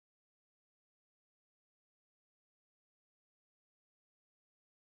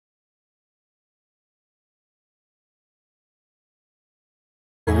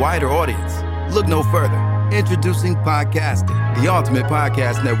wider audience? Look no further. Introducing Podcastic, the ultimate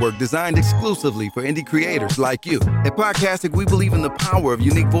podcast network designed exclusively for indie creators like you. At Podcastic, we believe in the power of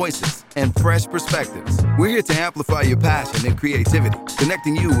unique voices and fresh perspectives. We're here to amplify your passion and creativity,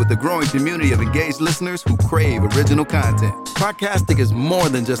 connecting you with the growing community of engaged listeners who crave original content. Podcastic is more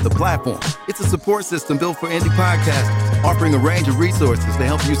than just a platform. It's a support system built for indie podcasters, offering a range of resources to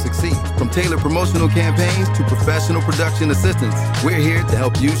help you succeed. From tailored promotional campaigns to professional production assistance, we're here to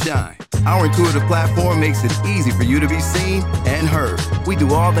help you shine. Our intuitive platform makes it easy for you to be seen and heard. We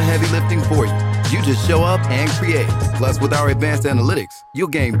do all the heavy lifting for you. You just show up and create. Plus, with our advanced analytics, you'll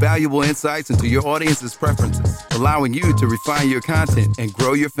gain valuable insights into your audience's preferences, allowing you to refine your content and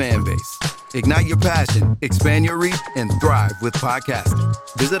grow your fan base. Ignite your passion, expand your reach, and thrive with podcasting.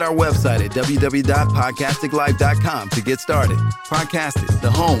 Visit our website at www.podcasticlife.com to get started. Podcastic, the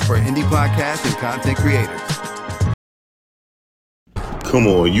home for indie podcasts and content creators. Come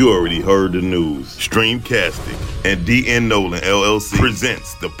on, you already heard the news. Streamcasting and DN Nolan LLC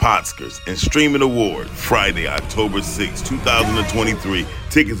presents the Podskers and Streaming Award, Friday, October 6, 2023.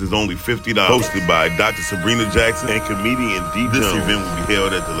 Tickets is only $50. Hosted by Dr. Sabrina Jackson and comedian D. This event will be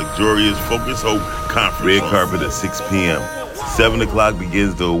held at the luxurious Focus Hope Conference. Red carpet at 6 p.m. 7 o'clock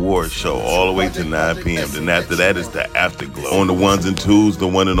begins the award show all the way to 9 p.m. Then after that is the afterglow. On the ones and twos, the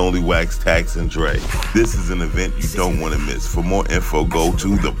one and only Wax, Tax, and Dre. This is an event you don't want to miss. For more info, go to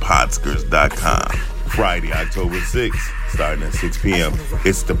thepodskers.com. Friday, October 6th, starting at 6 p.m.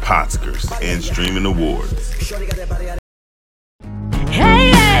 It's the Podskers and Streaming Awards.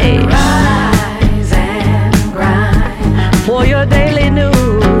 Hey, hey! Rise and grind for your daily news.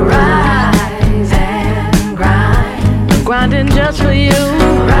 Rise and grind, grinding just for you.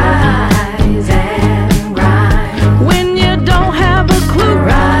 Rise and grind when you don't have a clue.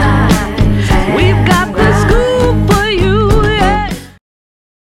 Rise, we've got the scoop for you. Yeah.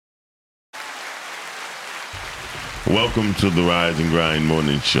 Welcome to the Rise and Grind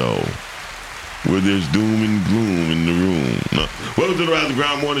Morning Show, where there's doom and gloom in the room. No. Welcome to the Rise and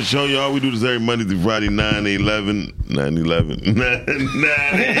Grind Morning Show, y'all. We do this every Monday through Friday, 9 a.m. 11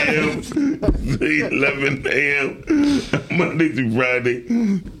 a.m. Monday through Friday.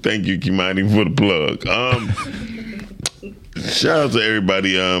 Thank you, Kimani, for the plug. Shout out to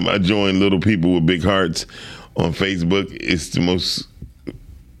everybody. I joined Little People with Big Hearts on Facebook. It's the most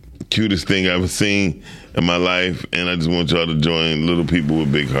cutest thing I've ever seen in my life, and I just want y'all to join Little People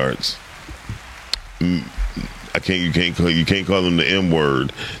with Big Hearts. You can't call them the M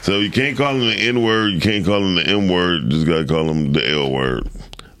word. So you can't call them the N word. You can't call them the M word. Just gotta call them the L word.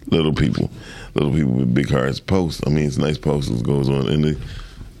 Little people with big hearts. Post. I mean, it's nice posts that goes on, and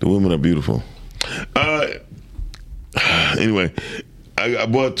the women are beautiful. Anyway, I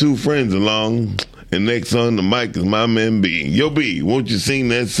brought two friends along, and next on the mic is my man B. Yo, B, won't you sing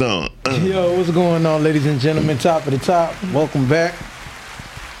that song? Yo, what's going on, ladies and gentlemen? Top of the top. Welcome back.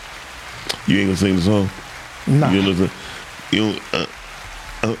 You ain't gonna sing the song? Nah. You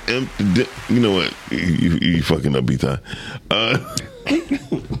know what? You fucking up, B-Time.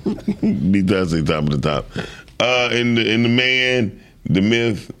 B-Time say top of the top. And the man, the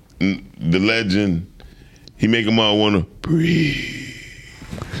myth, the legend, he make them all want to breathe.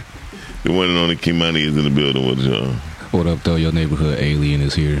 The one and only Kimani is in the building with y'all. What up, though? Your neighborhood alien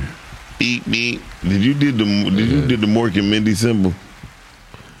is here. Beep, beep. You did the Mork and Mindy symbol?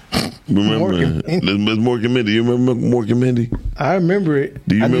 Remember? That's Mork and Mindy. You remember Mork and Mindy? I remember it.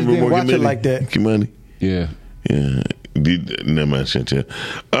 Do you remember Mork and Mindy? It like that. Kimani? Yeah. Yeah. Never mind, shit, yeah.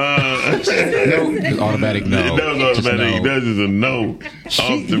 No, automatic no. That was automatic. That's just a no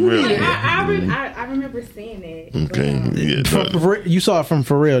off the rip. I remember seeing it. Okay. Yeah. You saw it from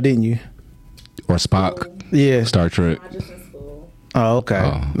For Real, didn't you? Or Spock. Yeah. Star Trek. Oh, okay.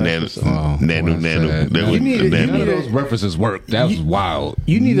 Nano. You need those references work. That was wild.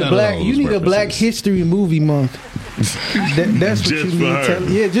 You need a Black History Movie Month. That's what just you need. For her.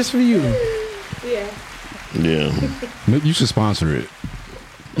 Yeah, just for you. Yeah. Maybe you should sponsor it.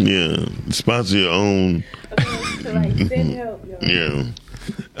 Yeah. Sponsor your own. Send help, yo.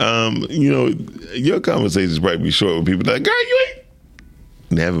 Yeah. Your conversations probably be short with people like, girl, you ain't.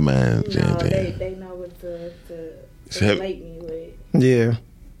 Never mind. No, they know what to relate me with. Yeah.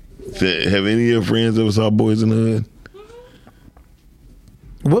 Have any of your friends ever saw Boys in the Hood?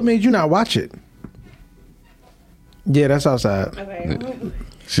 What made you not watch it? Yeah, that's outside. Okay.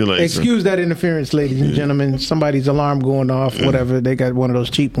 Excuse that interference, ladies and gentlemen. Somebody's alarm going off, whatever. They got one of those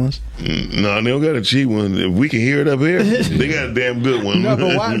cheap ones. No, they don't got a cheap one. If we can hear it up here, they got a damn good one. But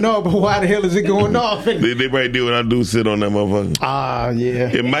why the hell is it going off? They probably do what I do, sit on that motherfucker. Ah, yeah.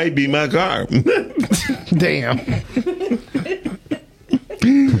 It might be my car. Damn.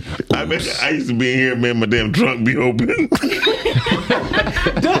 trips. I used to be in here, man. My damn trunk be open.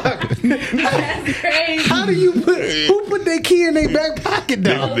 That's crazy. How do you put? Who put their key in their back pocket,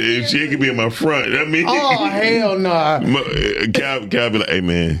 though? She could be in my front. I mean, Oh hell no! Cal be like, "Hey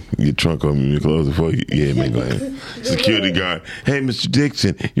man, your trunk open. You close it for you." Yeah, man, go ahead. Security guard. Hey, Mr.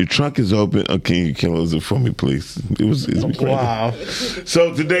 Dixon, your trunk is open. Okay, you can close it for me, please. It's crazy. Wow.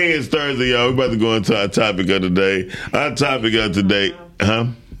 So today is Thursday, y'all. We're about to go into our topic of the day. Our topic of today, huh?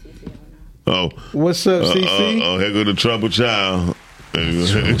 Oh, What's up, CC? oh, here go the trouble child. She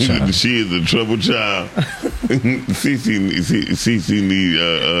is the trouble child. CC need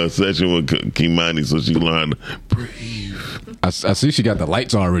a session with Kimani so she can learn how to breathe. I see she got the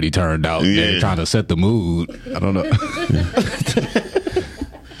lights already turned out. Yeah. They're trying to set the mood. I don't know.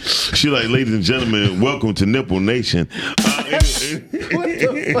 She like, ladies and gentlemen, welcome to Nipple Nation.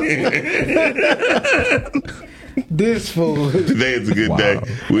 This fool. Today is a good Wow. day.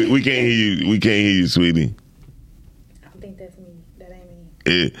 We can't hear you. We can't hear you, sweetie. I don't think that's me. That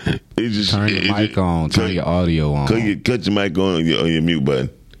ain't me. It just Turn your mic on. Turn your audio on. Cut your mic on your mute button.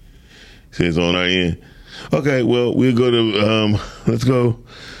 Says on our end. Okay, well we'll go to let's go.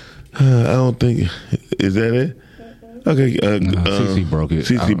 I don't think is that it. Okay, CC broke it.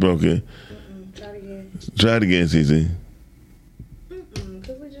 CC broke it. Try it again. Try it again, CC.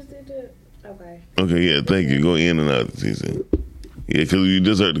 Because we just did it. Okay. Okay, yeah, thank you. Go in and out, CC. Yeah, because you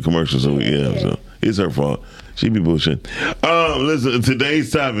just heard the commercial, so yeah, so it's her fault. She be bullshitting. Listen,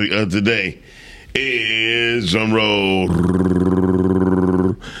 today's topic today is drum roll.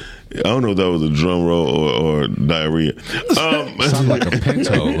 I don't know if that was a drum roll or diarrhea. Sounds like a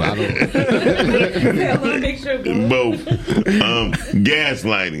Pinto. I don't. Mixture of both. Both.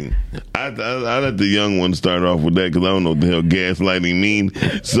 Gaslighting. I let the young one start off with that because I don't know what the hell gaslighting mean.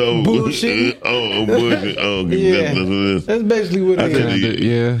 So Bullshit. Bullshit. Oh, Yeah. that's what it is. That's basically what I it tell is. you-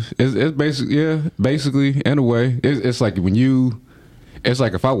 Yeah, it's basically basically in a way. It's like when you. It's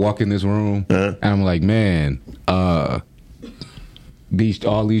like if I walk in this room and I'm like, man, all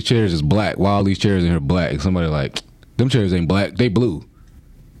these chairs is black. Why all these chairs in here black? And somebody like, them chairs ain't black. They blue.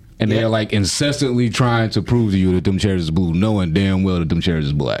 And they're like incessantly trying to prove to you that them chairs is blue, knowing damn well that them chairs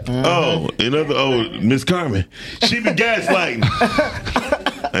is black. Miss Carmen. She be gaslighting.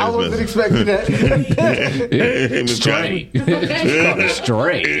 I wasn't expecting that. Miss Straight.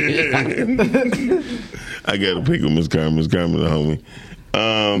 Straight. I got to pick with Miss Carmen. Miss Carmen, the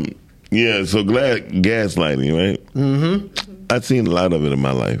homie. Yeah, so gaslighting, right? Mm-hmm. I've seen a lot of it in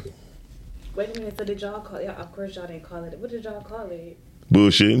my life. Wait a minute. So did y'all call it? Of course, y'all didn't call it. What did y'all call it?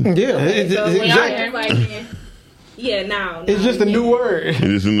 Bullshit. Yeah, So when y'all exactly. just like, yeah, now. It's just a new word. It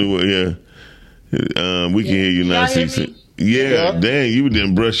is a new word, yeah. We can hear you now, Y'all hear CC. me? Yeah, dang, you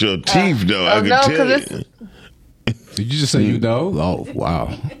didn't brush your teeth, though. I can no, tell 'cause you. Did you just say you know? Oh,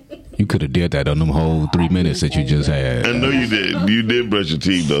 wow. You could have did that on them whole 3 minutes that you just had. I know you did. You did brush your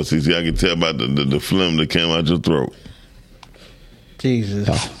teeth, though, CC. I can tell about the phlegm that came out your throat. Jesus.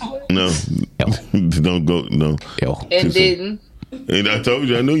 No. Don't go, no. Ew. And didn't. And I told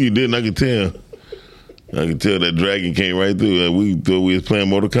you, I knew you didn't. I could tell. I could tell that dragon came right through. We thought we was playing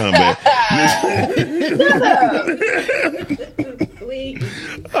Mortal Kombat.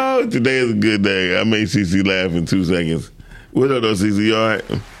 Oh, today is a good day. I made CC laugh in 2 seconds. What up, though, CC? You all right?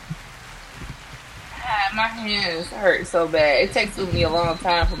 My hands hurt so bad. It takes me a long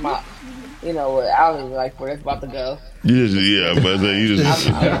time for my, I don't even like where it's about to go. You just, yeah, but you just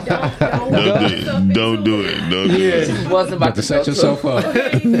don't do it. Don't do it. Wasn't about To set yourself up.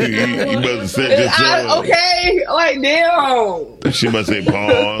 You about to set yourself up. Okay, like damn. She about to say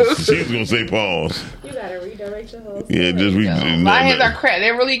pause. She was gonna say pause. You gotta redirect your whole. Yeah, just My hands are cramped.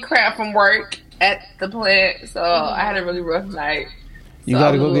 They're really cramped from work at the plant, so I had a really rough night. You So gotta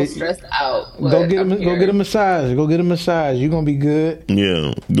I'm a go little get stressed out. go get a massage. Go get a massage. You're gonna be good.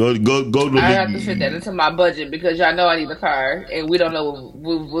 Yeah, go to I have to fit the. that into my budget because y'all know I need a car, and we don't know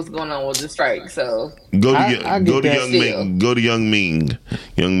what's going on with the strike. So Go I to get that Young Ming. Go to Young Ming.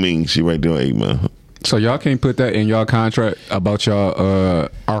 Young Ming. She right there on 8 Mile. So y'all can't put that in y'all contract about y'all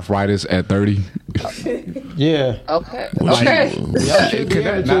arthritis at 30? Yeah. okay, What okay. Could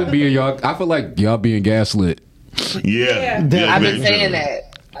that not be in y'all? I feel like y'all being gaslit. Yeah, I've very been saying true.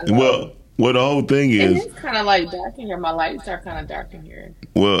 that. I know. Well, the whole thing And is, it's kind of like dark in here. My lights are kind of dark in here.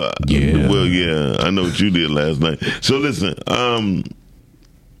 well, Yeah. I know what you did last night. So listen,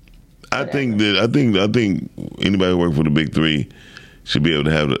 I think anybody who work for the big three should be able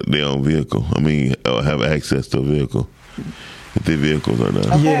to have their own vehicle. I mean, or have access to a vehicle if their vehicles are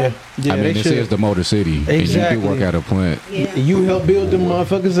not. Yeah. Yeah. I mean, they this should. is the Motor City. And you Exactly. do work at a plant. You help build them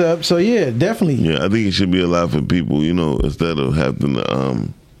motherfuckers up. So yeah, definitely. Yeah, I think it should be allowed for people, instead of having to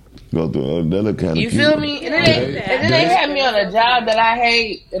go through. That look kind of You feel me? And then they had me on a job that I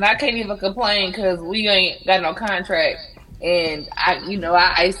hate, and I can't even complain because we ain't got no contract. And I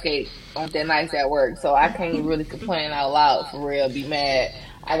ice skate on that nights at work, so I can't really complain out loud for real. Be mad.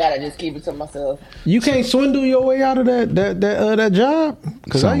 I gotta just keep it to myself. You can't swindle your way out of that job.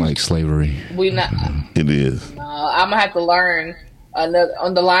 Sound like slavery. We not. It is. I'm gonna have to learn another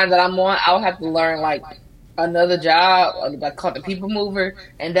on the line that I'm on. I'll have to learn like another job, like called the people mover,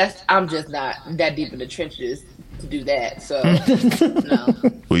 and I'm just not that deep in the trenches to do that. So no.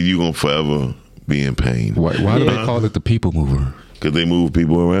 Well, you gonna forever be in pain. Why do they call it the people mover? Because they move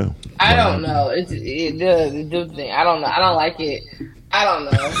people around. I don't know. It does the thing. I don't know. I don't like it. I don't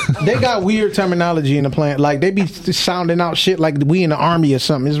know. They got weird terminology in the plant. Like, they be sounding out shit like we in the army or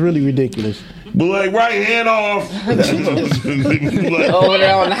something. It's really ridiculous. But like, right hand off. Over there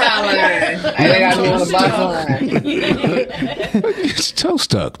on the highline. They got me on the box line. It's toe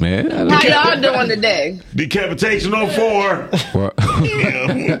stuck, man. How y'all doing today? Decapitation on 4.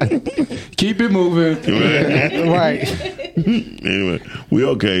 Keep it moving. Right. Anyway, we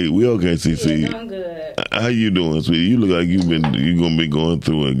okay, CC. I'm good. How you doing, sweetie? You look like you gonna be going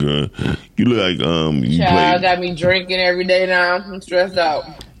through it, girl. You look like you Child got me drinking every day now. I'm stressed out.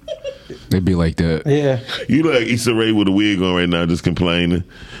 They be like that. Yeah. You look like Issa Rae with a wig on right now, just complaining.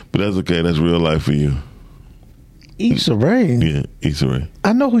 But that's okay. That's real life for you. Issa Rae? Yeah, Issa Rae.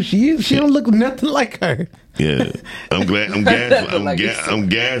 I know who she is. She don't look nothing like her. Yeah, I'm glad. I'm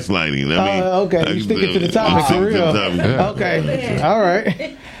gaslighting. I mean, okay. You sticking to the topic for real. Okay. All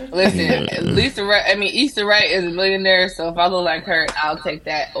right. Listen, Issa Rae is a millionaire, so if I look like her, I'll take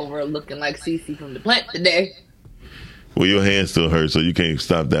that over looking like Cece from the plant today. Well, your hand still hurts, so you can't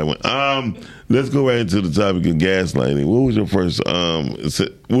stop that one. Let's go right into the topic of gaslighting. What was your first? What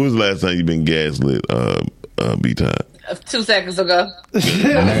was the last time you been gaslit? B-Time? 2 seconds ago.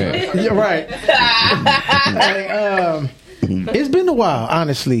 You're right. It's been a while,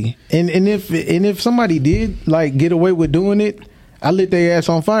 honestly. And if somebody did like get away with doing it, I lit their ass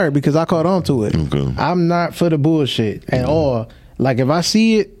on fire because I caught on to it. Okay. I'm not for the bullshit at all. Like, if I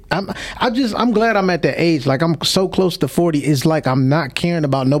see it, I'm glad I'm at that age. Like, I'm so close to 40. It's like I'm not caring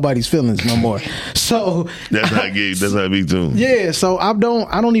about nobody's feelings no more. So that's how I be too. Yeah. So I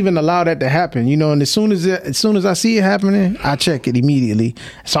don't even allow that to happen. You know. And as soon as I see it happening, I check it immediately.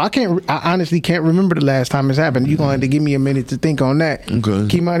 So I honestly can't remember the last time it's happened. You're gonna have to give me a minute to think on that.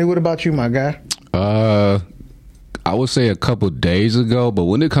 Okay. Kimani, what about you, my guy? I would say a couple days ago, but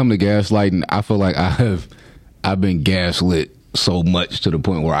when it comes to gaslighting, I feel like I've been gaslit so much to the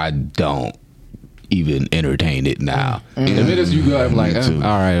point where I don't even entertain it now. The minute you go, I'm like, all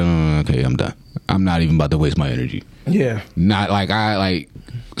right, okay, I'm done. I'm not even about to waste my energy. Yeah. Not like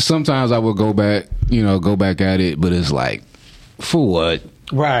sometimes I will go back at it, but it's like, for what?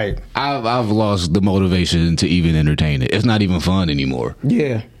 Right. I've lost the motivation to even entertain it. It's not even fun anymore.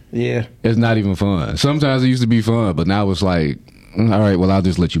 Yeah. Yeah. It's not even fun. Sometimes it used to be fun, but now it's like, all right, well, I'll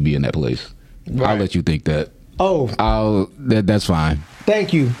just let you be in that place. Right. I'll let you think that. That's fine.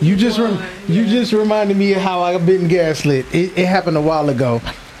 Thank you. You just reminded me of how I've been gaslit. It happened a while ago.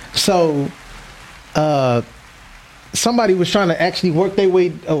 So, somebody was trying to actually work their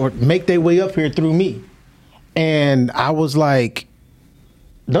way or make their way up here through me, and I was like,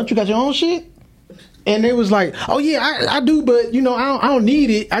 "Don't you got your own shit?" And they was like, "Oh yeah, I do, but I don't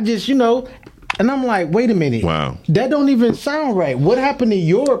need it. I just And I'm like, "Wait a minute. Wow, that don't even sound right. What happened to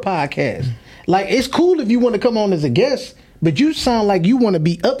your podcast?" Like, it's cool if you want to come on as a guest, but you sound like you want to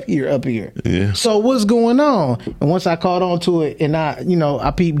be up here. Yeah. So what's going on? And once I caught on to it and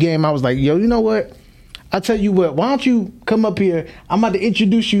I peeped game, I was like, yo, you know what? I tell you what, why don't you come up here? I'm about to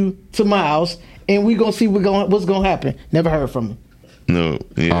introduce you to my house and we going to see what's going to happen. Never heard from him. No.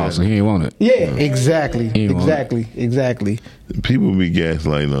 Yeah. Oh, so he ain't want it. Yeah, exactly. Exactly. People be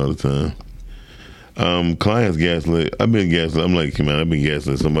gaslighting all the time. Clients gaslit. I've been gaslit. I'm like, man, I've been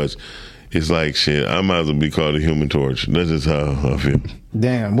gaslit so much. It's like, shit, I might as well be called a human torch. That's just how I feel.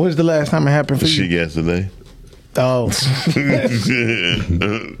 Damn. When's the last time it happened for you? Shit, yesterday. Oh.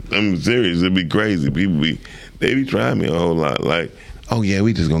 I'm serious. It'd be crazy. People they be trying me a whole lot. Like, oh, yeah,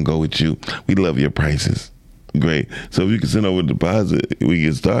 we just going to go with you. We love your prices. Great. So if you can send over a deposit, we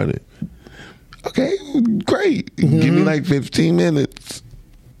get started. Okay, great. Mm-hmm. Give me like 15 minutes.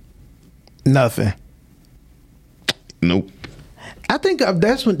 Nothing. Nope. I think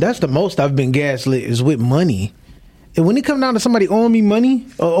that's the most I've been gaslit is with money. And when it comes down to somebody owing me money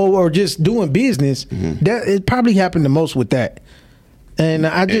or just doing business, that it probably happened the most with that. And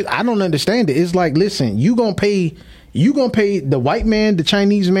I don't understand it. It's like, listen, you gonna pay the white man, the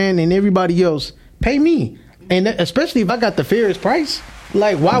Chinese man, and everybody else. Pay me, and especially if I got the fairest price.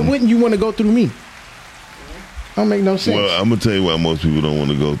 Like, why wouldn't you want to go through me? Don't make no sense. Well, I'm gonna tell you why most people don't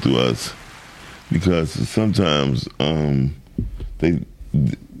want to go through us, because sometimes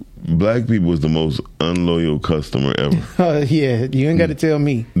black people is the most unloyal customer ever. Yeah, you ain't got to tell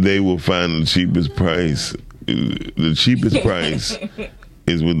me. They will find the cheapest price. The cheapest price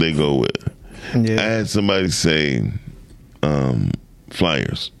is what they go with. Yeah. I had somebody say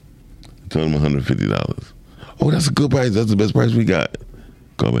flyers. I told them $150. Oh, that's a good price. That's the best price we got.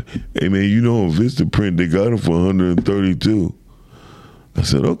 Call me. Hey man, you know on Vistaprint they got them for $132. I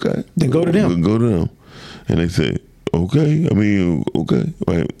said okay. Then go to them. Go to them, and they said okay. I mean okay,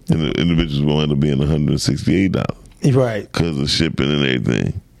 right? And the individuals will end up being $168. Right. Because of shipping and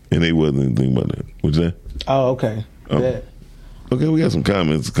everything, and they wasn't anything about that. What's that? Oh, okay. Okay, we got some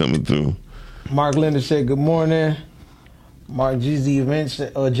comments coming through. Mark Linder said, good morning. Mark Jezzy Event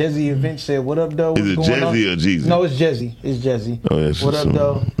said, what up, though? Is it Jezzy or Jeezy? No, it's Jezzy. It's Jezzy. Oh, that's what up,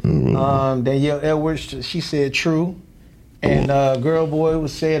 though? Danielle Edwards, she said true. And Girl Boy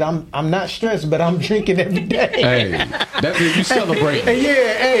said, I'm not stressed, but I'm drinking every day. Hey, that means you celebrate.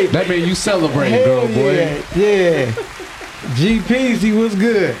 Yeah, hey. That means you celebrate, Girl Boy. Yeah. GPs, he was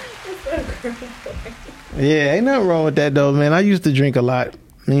good. Yeah, ain't nothing wrong with that, though, man. I used to drink a lot,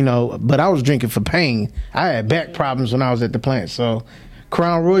 but I was drinking for pain. I had back problems when I was at the plant, so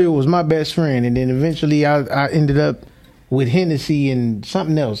Crown Royal was my best friend, and then eventually I ended up with Hennessy and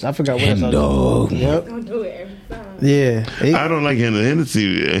something else. I forgot what else I was doing. Yep. Don't do it every time. Yeah. I don't like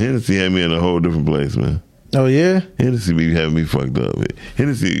Hennessy. Hennessy had me in a whole different place, man. Oh, yeah? Hennessy be having me fucked up.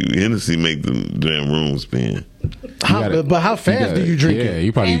 Hennessy make the damn room spin. But how fast do you drink it? Yeah,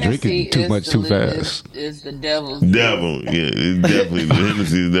 you probably drinking too much too fast. It's the devil's devil. Yeah, it's definitely the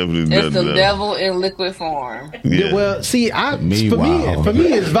Hennessy is definitely the devil. It's the devil in liquid form. Yeah. Well, see, for me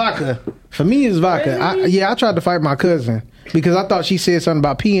it's vodka. For me, it's vodka. Really? I tried to fight my cousin because I thought she said something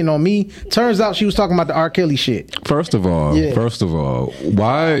about peeing on me. Turns out she was talking about the R. Kelly shit. First of all,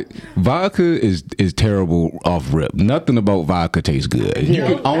 why vodka is terrible off rip. Nothing about vodka tastes good. Yeah.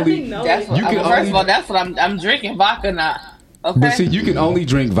 You can only. First of all, that's what I'm drinking vodka now. Okay. But see, you can only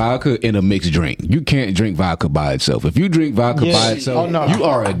drink vodka in a mixed drink. You can't drink vodka by itself. If you drink vodka by itself, you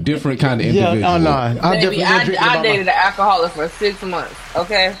are a different kind of individual. Yeah, Baby, I dated an alcoholic for 6 months.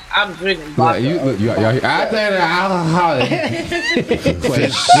 Okay, I'm drinking vodka. I dated an alcoholic for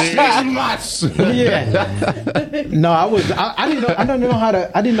 6 months. Yeah. No, I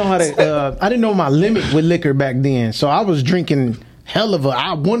didn't know my limit with liquor back then. So I was drinking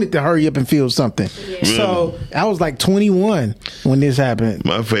I wanted to hurry up and feel something. Yeah. So I was like 21 when this happened.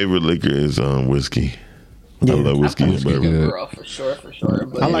 My favorite liquor is whiskey. Yeah. I love whiskey and bourbon. Girl, for sure.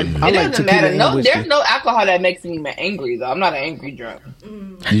 But I like doesn't matter. There's no alcohol that makes me angry though. I'm not an angry drunk.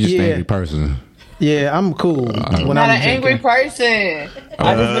 You're just an angry person. Yeah, I'm cool. I'm not an angry person.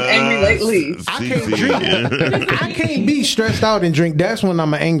 I've just been angry lately. I can't drink. I can't be stressed out and drink. That's when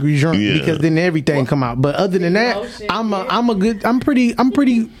I'm an angry drunk because then everything come out. But other than that, I'm pretty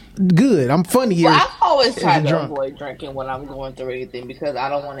good. I'm funny. Well, I've always tried to avoid drinking when I'm going through anything because I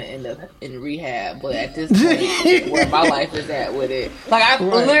don't want to end up in rehab. But at this point, where my life is at with it,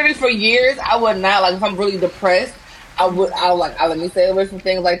 literally for years, I would not if I'm really depressed. I let me stay away from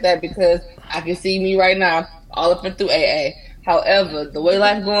things like that because I can see me right now all up and through AA. However, the way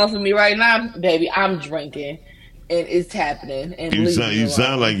life's going for me right now, baby, I'm drinking and it's happening. And you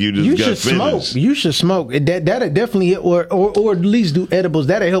sound like you just got finished. You should smoke. That'll definitely or at least do edibles.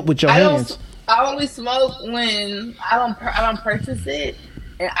 That'll help with your hands. I only smoke when I don't purchase it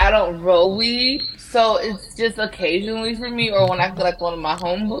and I don't roll weed. So it's just occasionally for me, or when I feel like one of my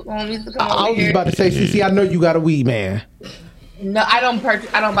homies to come over here. I was about to say, CC, I know you got a weed man. No, I don't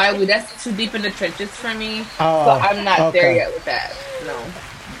buy weed. That's too deep in the trenches for me. So I'm not there yet with that. No.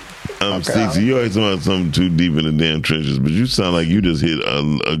 CC, you always talking about something too deep in the damn trenches, but you sound like you just hit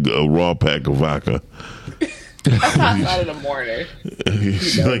a raw pack of vodka. That's how I started in the morning.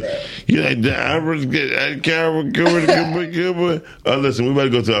 Listen, we about to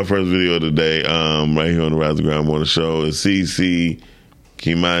go to our first video of the day. Right here on the Rise and Grind Morning Show. It's CC,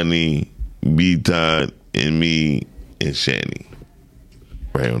 Kimani, B Todd, and me and Shani.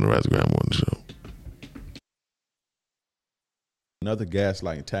 Right here on the Rise and Grind Morning Show. Another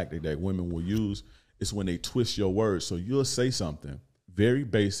gaslighting tactic that women will use is when they twist your words. So you'll say something very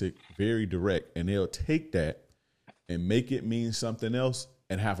basic, very direct, and they'll take that and make it mean something else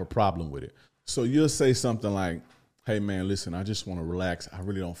and have a problem with it. So you'll say something like, hey, man, listen, I just want to relax. I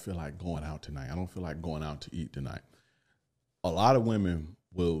really don't feel like going out tonight. I don't feel like going out to eat tonight. A lot of women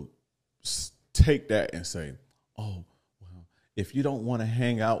will take that and say, oh, well, if you don't want to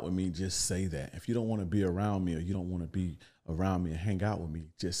hang out with me, just say that. If you don't want to be around me or you don't want to be around me and hang out with me,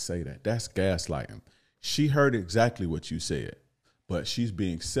 just say that. That's gaslighting. She heard exactly what you said, but she's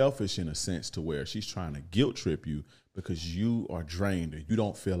being selfish in a sense to where she's trying to guilt trip you because you are drained and you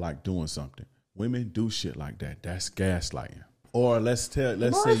don't feel like doing something. Women do shit like that. That's gaslighting. Or let's say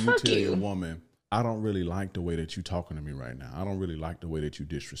you tell your woman, I don't really like the way that you talking to me right now. I don't really like the way that you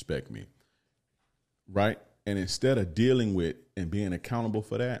disrespect me. Right? And instead of dealing with and being accountable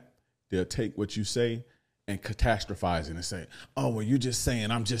for that, they'll take what you say and catastrophize it and say, oh, well, you're just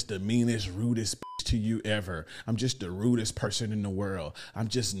saying I'm just the meanest, rudest bitch to you ever. I'm just the rudest person in the world. I'm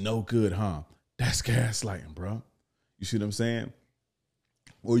just no good, huh? That's gaslighting, bro. You see what I'm saying?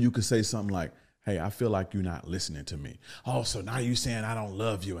 Or you could say something like, hey, I feel like you're not listening to me. Oh, so now you're saying I don't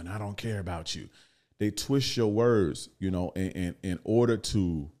love you and I don't care about you. They twist your words, in order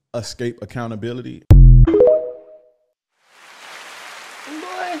to escape accountability. Boy,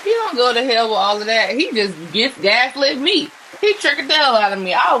 if he don't go to hell with all of that, he just gets gaslit me. He tricking the hell out of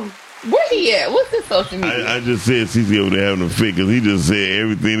me. Where he at? What's his social media? I just said CC over there having a fit because he just said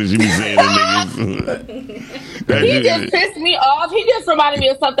everything that she be saying to niggas. He just pissed me off. He just reminded me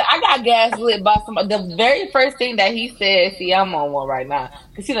of something. I got gaslit by somebody. The very first thing that he said, see, I'm on one right now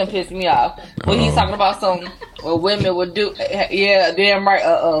because he done pissed me off. When he's talking about something what women would do. Yeah, damn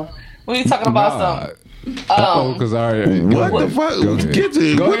right. When he's talking about something. Because what the fuck? Get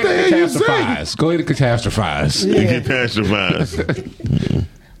to go what the ahead hell and you say? catastrophize. Go ahead and catastrophize. Catastrophize.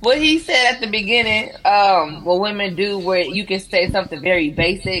 What he said at the beginning, what women do where you can say something very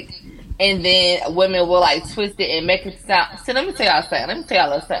basic and then women will like twist it and make it sound. So let me tell y'all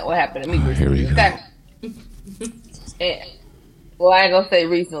something. What happened to me recently. Here we go. Okay. Well, I ain't gonna say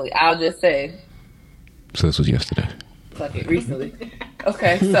recently. I'll just say. So this was yesterday. Fuck it, recently.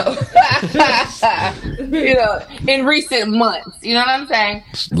 Okay, so in recent months, you know what I'm saying?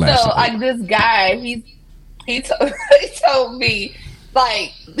 Last so night. like this guy, he told me. Like,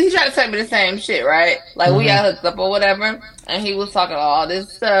 he tried to tell me the same shit, right? Like, we got hooked up or whatever, and he was talking all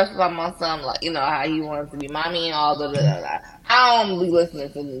this stuff about my son, like, how he wanted to be mommy and all the I don't be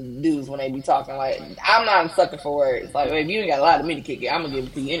listening to the dudes when they be talking. Like, I'm not a sucker for words. Like, if you ain't got a lot of me to kick it, I'm gonna give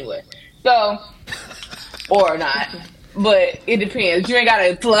it to you anyway. So, or not. But it depends. You ain't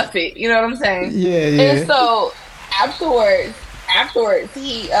gotta fluff it. You know what I'm saying? Yeah. And so, afterwards,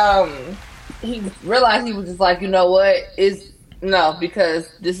 he realized he was just like, you know what? No, because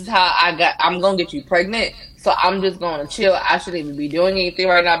this is how I'm going to get you pregnant. So I'm just going to chill. I shouldn't even be doing anything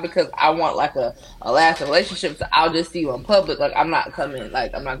right now because I want like a lasting relationship. So I'll just see you in public. Like I'm not coming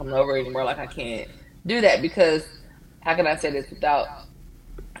over anymore. Like I can't do that because how can I say this without,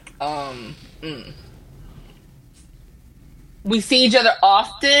 we see each other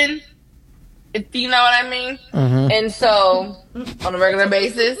often. If you know what I mean. Mm-hmm. And so, on a regular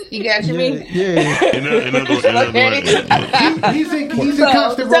basis, you got your mean? Yeah. In other words, he's in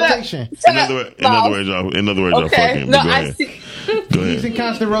constant rotation. In other words, y'all fucking. No, I see. Go ahead. He's in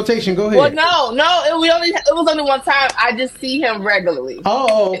constant rotation. Go ahead. Well, no, it was only one time. I just see him regularly.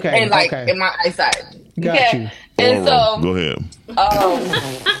 Oh, okay. And in my eyesight. Got you. And so, go ahead.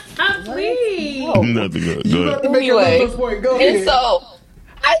 Please. Nothing good. Go ahead. Anyway, Go ahead. and so.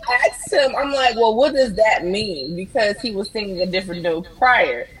 I asked him, I'm like, well, what does that mean? Because he was singing a different note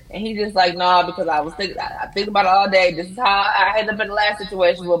prior. And he just like, nah, because I think about it all day. This is how I ended up in the last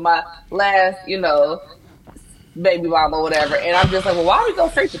situation with my last, baby mama or whatever. And I'm just like, well, why don't we go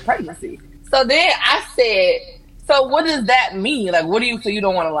straight to pregnancy? So then I said, so what does that mean? Like, so you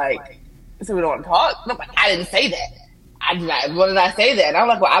don't want to so we don't want to talk? No, I didn't say that. What did I say that? And I'm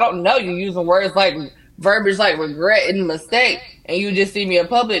like, well, I don't know. You're using words like verbiage like regret and mistake, and you just see me in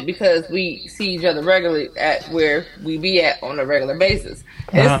public because we see each other regularly at where we be at on a regular basis.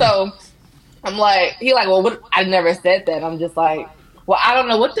 And so I'm like, well, what? I never said that. I'm just like, well, I don't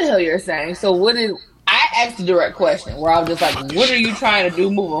know what the hell you're saying. So I asked a direct question where I was just like, what are you trying to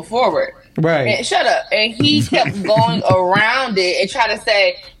do moving forward? Right. And shut up. And he kept going around it and trying to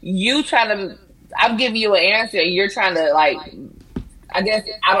say, I'm giving you an answer and you're trying to I guess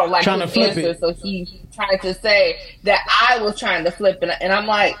I don't like his answer, so he tried to say that I was trying to flip it, and I'm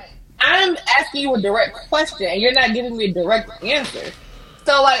like, I'm asking you a direct question, and you're not giving me a direct answer.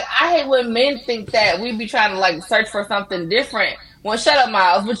 So, I hate when men think that we be trying to, search for something different. Well, shut up,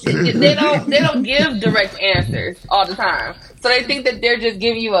 Miles. But they don't give direct answers all the time. So they think that they're just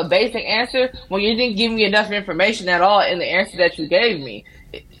giving you a basic answer when you didn't give me enough information at all in the answer that you gave me.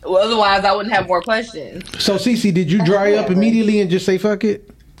 Well, otherwise, I wouldn't have more questions. So, Cece, did you dry up immediately and just say fuck it?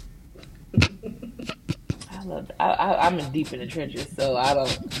 I'm deep in the trenches, so I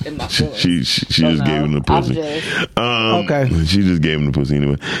don't. In my feelings. She just gave him the pussy. Okay. She just gave him the pussy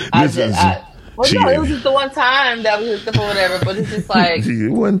anyway. Well, no, it was just the one time that we hooked up or whatever, but it's just like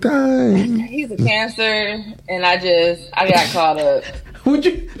one time. He's a Cancer, and I got caught up. Would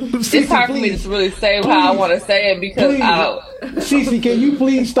you? It's hard for me to really say how I want to say it because I don't. Cece, can you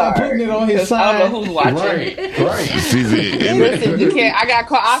please stop putting it on his side? I don't know who's watching. Right. Listen, you can't. I got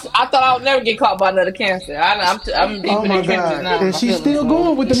caught. I thought I would never get caught by another Cancer. I'm deep oh in my the trenches God. now. And she's still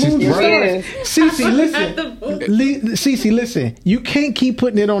going with the moons and stars. Cece, listen. You can't keep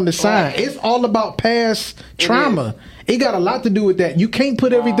putting it on the side. It's all about past trauma. It got a lot to do with that. You can't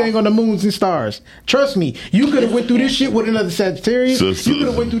put everything on the moons and stars. Trust me. You could have went through this shit with another Sagittarius. You could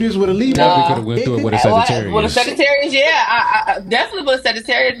have went through this with a Libra. You could have went through it with a Sagittarius. With a Sagittarius, yeah. I definitely with a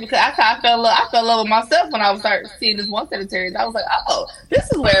Sagittarius because I fell in love with myself when I started seeing this one Sagittarius. I was like, oh, this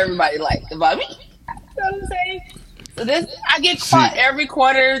is where everybody liked about me. You know what I'm saying? So I get caught every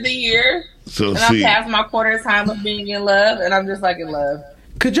quarter of the year. And I pass my quarter time of being in love, and I'm just like in love.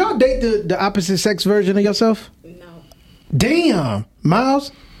 Could y'all date the opposite sex version of yourself? No. Damn,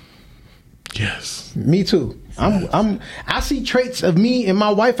 Miles. Yes. Me too. I see traits of me and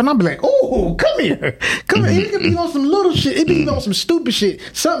my wife, and I'm like, oh, come here. It could be on some little shit. It be on some stupid shit,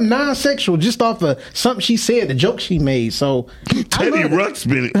 something non-sexual, just off of something she said, a joke she made. So Teddy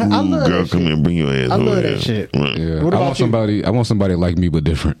Ruxpin. Ooh, girl, come here, bring your ass. I love that shit. Right. Yeah. What about I want somebody like me but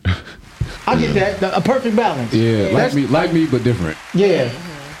different. I get that. A perfect balance. Yeah, like me but different. Yeah,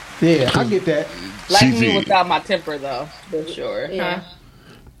 I get that. Like me without my temper, though, for sure. Yeah. Huh?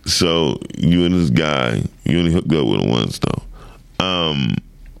 So you and this guy, you only hooked up with him once though.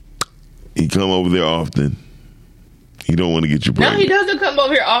 He come over there often. He don't want to get you pregnant. No, he doesn't come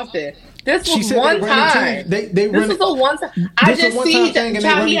over here often. This was one time. This was the one time. I just see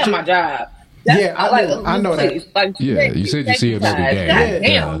that he had my job. I know that. Like, yeah, you said you see him every day. God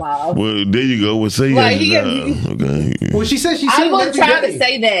damn, Miles. Well, there you go. Well, say okay. Well, she said she I said it was every trying day. to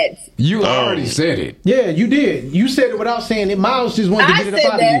say that. You already said it. Yeah, you did. You said it without saying it. Miles just wanted to get it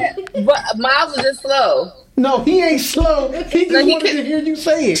up out of you. But Miles was just slow. No, he ain't slow. He just wanted to hear you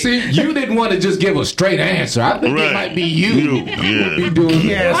say it. See, you didn't want to just give a straight answer. I think it might be you. Be doing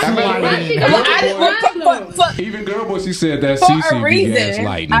even girl boy, she said that CC be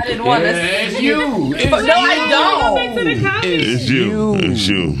gaslighting. I didn't want to. It's you. No, I don't. It's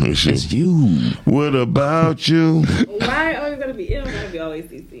you. What about you? Why are you gonna be? It don't gotta be always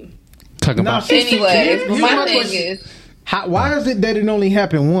CC. Talk about. Anyway, my thing is, why is it that it only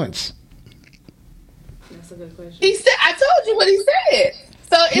happened once? That's a good question. He said, I told you what he said.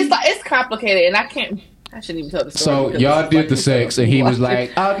 So it's complicated, and I shouldn't even tell the story. So y'all did the sex, and he was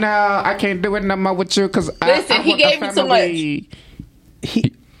like, "Oh no, I can't do it no more with you because he gave me too much. He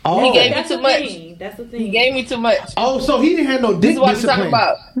gave me too much. That's the thing. He gave me too much. Oh, so he didn't have no dick discipline. This is what I'm talking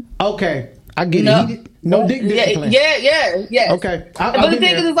about. Okay, I get it. No dick discipline. Yeah. Okay, but the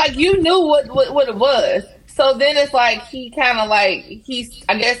thing is, like, you knew what it was. So then it's like he kind of like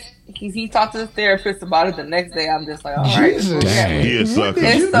I guess he talked to his therapist about it the next day. I'm just like, all right, dang. He a sucker.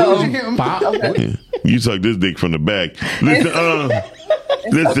 You sucked this dick from the back. Listen,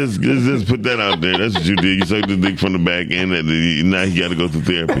 let's just put that out there. That's what you did. You sucked this dick from the back, and now he got to go through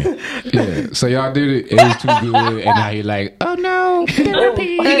therapy. Yeah. So y'all did it. It was too good, and now he like, oh no,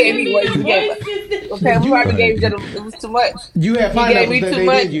 therapy. He gave me what he gave. Okay, we already gave it. It was too much. You had pineapples that day,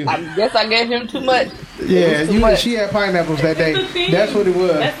 didn't you? I guess I gave him too much. Yeah, she had pineapples that day. That's what it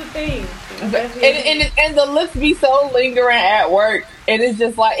was. That's the thing. And the looks be so lingering at work, and it's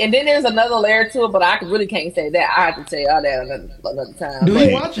just like, and then there's another layer to it, but I really can't say that. I have to tell y'all that another time. Do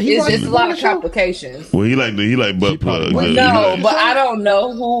he watch? It's just a lot of complications. Well, he like butt plugs. No, but I don't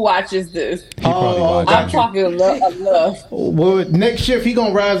know who watches this. I'm talking enough. Well, next shift he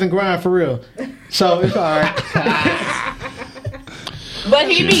gonna rise and grind for real. So it's all right. But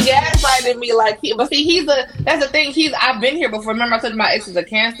he be gaslighting me that's the thing. I've been here before. Remember I told you my ex is a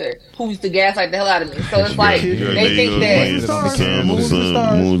Cancer who used to gaslight the hell out of me. So it's like they think that moons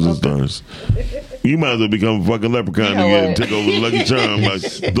and stars. You might as well become a fucking leprechaun again and take over the Lucky Charm. Like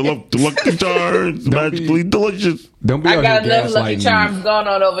the Lucky Charms, magically delicious. Don't be I got enough Lucky Charms going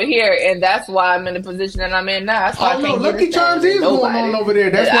on over here, and that's why I'm in the position that I'm in now. That's why I can't Lucky Charms is going on over there.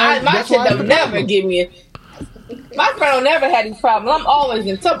 That's why my shit don't never give me. My friend don't never had these problems. I'm always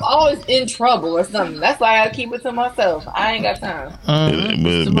in trouble or something. That's why I gotta keep it to myself. I ain't got time.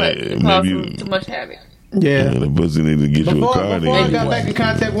 Too much habit. Yeah, the pussy need to get you a car. Before I got back in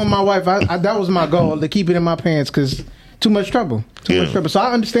contact with my wife, that was my goal, to keep it in my pants, because too much trouble. So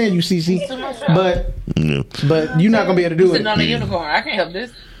I understand you, CC, but you're not gonna be able to do it. Sitting on a unicorn, I can't help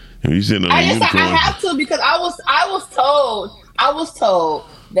this. You sitting on a unicorn? I have to, because I was told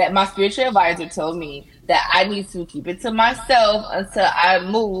that my spiritual advisor told me that I need to keep it to myself until I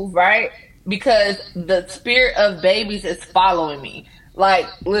move, right? because the spirit of babies is following me. Like,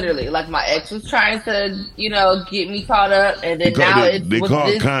 literally, like my ex was trying to, get me caught up, and then now it's with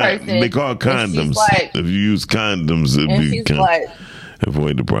this person. They call condoms. Like, if you use condoms, it'd be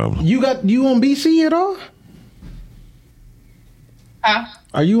avoid the problem. You on BC at all? Huh?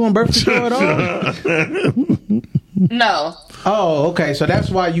 Are you on birth control at all? No. Oh, okay. So that's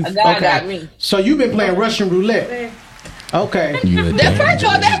why you. Got me. So you've been playing Russian roulette. Okay. That first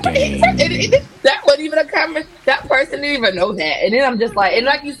of all, that wasn't even a comment. That person didn't even know that. And then I'm just like, and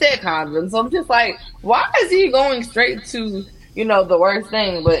like you said, condoms. So I'm just like, why is he going straight to, the worst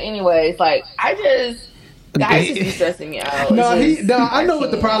thing? But anyway, it's like, guys just be stressing me out. I know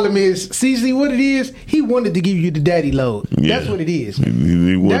what the problem is. CZ, what it is, he wanted to give you the daddy load. Yeah. That's what it is.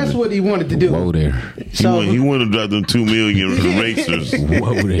 That's what he wanted to do. Whoa there. He wanted to drop them 2 million erasers.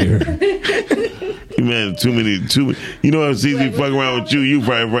 Whoa there. Man, too many. You know, if CZ fuck around with you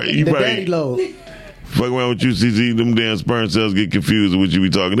probably daddy load. Fuck around with you, CZ, them damn sperm cells get confused with what you be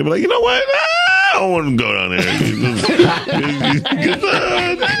talking. They be like, you know what? I don't want to go down there. This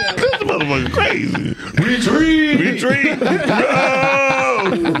motherfucker crazy. Retreat. No.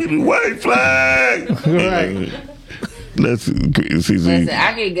 White flag. Right. That's CZ. Listen,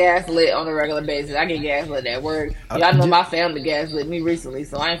 I get gaslit on a regular basis. I get gaslit at work. Y'all know my family gaslit me recently,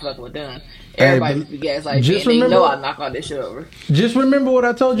 so I ain't fucking with them. Everybody be gaslit me, and they know I knock all this shit over. Just remember what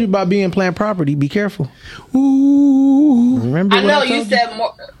I told you about being planned property. Be careful. Ooh. Remember I know you said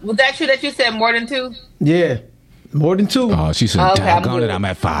more. Was that true that you said more than 2? Yeah. More than 2. Oh, she said, doggone it, I'm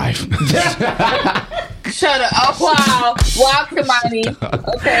at 5. Shut up. Oh, wow. Wow, Kimani.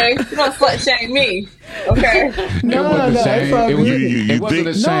 Okay. You don't slut shame me. Okay. No, it wasn't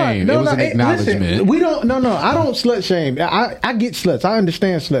a shame. It was an acknowledgement. Listen, I don't slut shame. I get sluts. I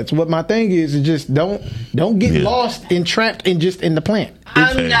understand sluts. What my thing is just don't get lost and trapped in the plant.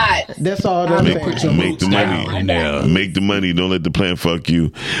 I'm not. That's all I'm saying. Make the money. Make the money. Don't let the plant fuck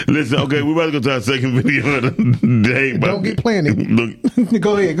you. Listen, okay, we're about to go to our second video of the day. Don't get planted.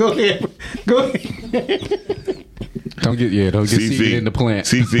 Go ahead. Don't get seated in the plant.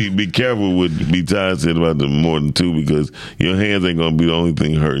 CC, be careful with be Ty said about the more than 2 because your hands ain't gonna be the only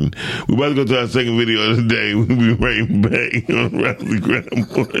thing hurting. We're about to go to our second video of the day. We'll be right back on Ralphie Graham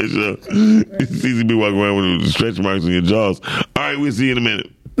Morning Show. CC be walking around with stretch marks on your jaws. All right, we'll see you in a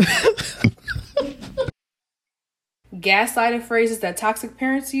minute. Gaslighting phrases that toxic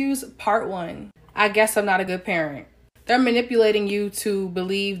parents use, part 1. I guess I'm not a good parent. They're manipulating you to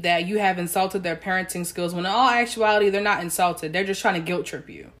believe that you have insulted their parenting skills when in all actuality, they're not insulted. They're just trying to guilt trip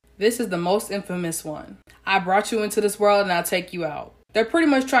you. This is the most infamous one. I brought you into this world and I'll take you out. They're pretty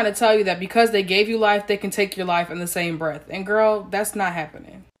much trying to tell you that because they gave you life, they can take your life in the same breath. And girl, that's not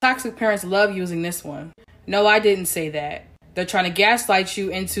happening. Toxic parents love using this one. No, I didn't say that. They're trying to gaslight you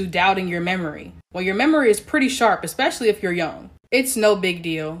into doubting your memory. Well, your memory is pretty sharp, especially if you're young. It's no big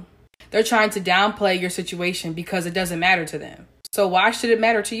deal. They're trying to downplay your situation because it doesn't matter to them. So why should it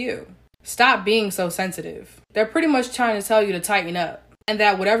matter to you? Stop being so sensitive. They're pretty much trying to tell you to tighten up. And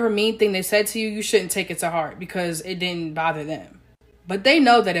that whatever mean thing they said to you, you shouldn't take it to heart because it didn't bother them. But they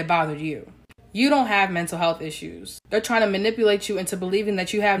know that it bothered you. You don't have mental health issues. They're trying to manipulate you into believing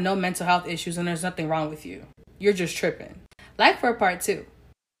that you have no mental health issues and there's nothing wrong with you. You're just tripping. Like for part 2.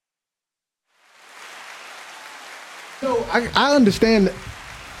 So I understand.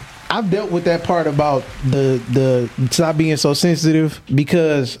 I've dealt with that part about the stop being so sensitive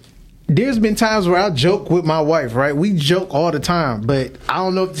because there's been times where I joke with my wife, right? We joke all the time, but I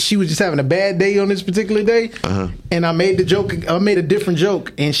don't know if she was just having a bad day on this particular day. And I made a different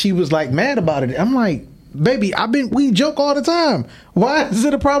joke and she was like mad about it. I'm like, baby, we joke all the time. Why is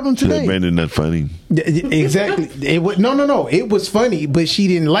it a problem today? Brandon, not funny. Exactly. No. It was funny, but she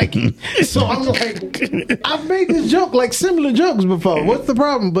didn't like it. So I'm like, I've made this joke, like similar jokes before. What's the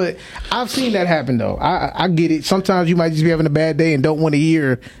problem? But I've seen that happen though. I get it. Sometimes you might just be having a bad day and don't want to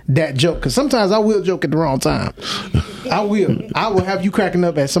hear that joke. Because sometimes I will joke at the wrong time. I will have you cracking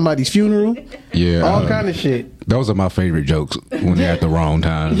up at somebody's funeral. Yeah. All kind of shit. Those are my favorite jokes when they're at the wrong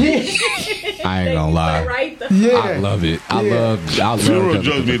time. Yeah. I ain't gonna lie. Yeah. I love it. I love funeral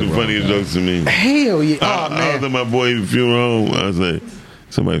jokes be the funniest jokes to me. Hell yeah. I was at my boy's funeral home. I was like,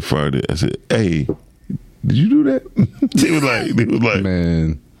 somebody farted. I said, hey, did you do that? They was like,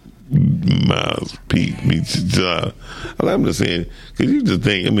 man, Miles, Pete, me. I'm just saying, because you just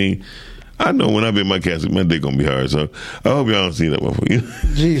think, I mean, I know when I be in my casket, my dick gonna be hard. So I hope y'all don't see that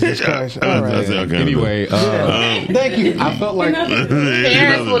motherfucker. Jesus Christ. All right. Anyway, thank you. I felt like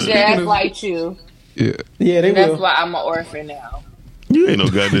parents will gaslight you. Yeah, they will. That's why I'm an orphan now. You ain't no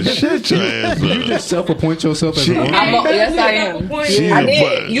goddamn shit your ass up. You just self-appoint yourself as an orphan? Yes, I am.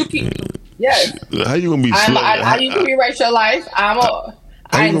 You Yes. How you gonna be How slut? you can rewrite your life? I ain't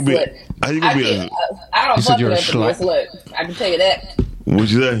a slut. How you gonna be? I don't fuck with a a slut. I can tell you that. What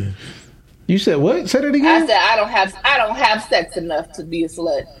you say? You said what? Say that again. I said I don't have sex enough to be a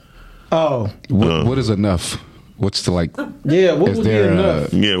slut. Oh, what is enough? What's the like? Yeah, what is would there, be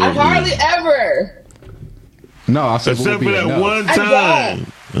enough? Yeah, I hardly ever. No, I said except what would for be that enough? one I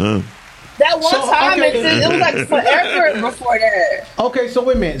time. That one So, time, okay. it was like forever before that. Okay, so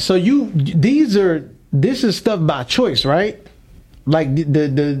wait a minute. So this is stuff by choice, right? Like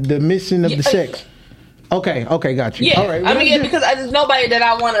the missing of the sex. Okay, got you. Yeah, All right. I mean, because there's nobody that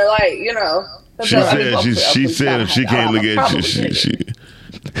I want to like, you know. She said if she can't look at you, she.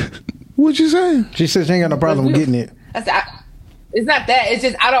 What'd you say? She said she ain't got no problem with getting it. I said, it's not that. It's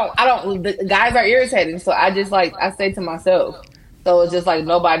just I don't. The guys are irritating, so I just like I say to myself. So it's just like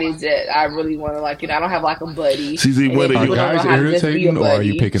nobody's that I really want to like. You know, I don't have like a buddy. CC, what are you guys irritating, or are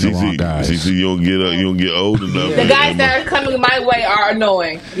you picking the wrong guys? CC, you don't get old enough. The guys that are coming my way are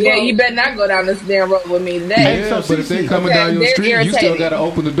annoying. Yeah, you better not go down this damn road with me today. Yeah, but if they're coming down your street, you still gotta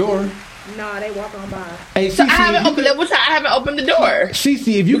open the door. No, they walk on by. Hey, So I haven't opened it. Which I haven't opened the door.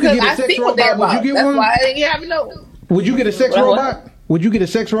 Cece, if you could get a sex robot, would you get That's one? why I didn't have no. Would you get a sex robot? Would you get a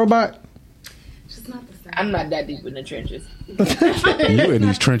sex robot? I'm not that deep in the trenches. You in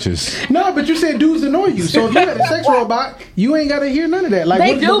these trenches. No, but you said dudes annoy you. So if you had a sex robot, you ain't gotta hear none of that. Like,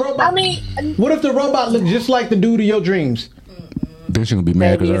 They what if do. the robot? I mean, what if the robot looked just like the dude of your dreams? Then she gonna be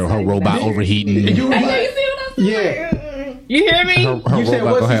mad because her robot overheating. Yeah. You hear me? Her said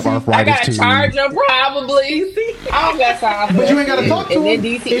robot what, gonna have CC? I arthritis gotta too. charge him probably. I don't got time for But that you ain't gotta shit. talk to and him.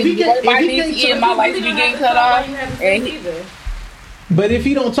 then DC, If he get- my if he DCE can't and my talk- lights be getting cut off. And he, But if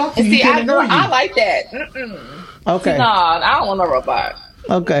he don't talk to and you, he see, can't annoy you. I like that. Mm-mm. Okay. Nah, I don't want no robot.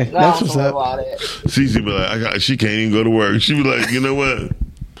 Okay, No, that's I what's don't up. want that. CC be like, she can't even go to work. She be like, you know what?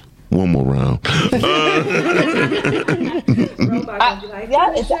 One more round.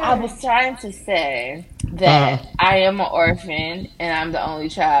 I was trying to say that I am an orphan and I'm the only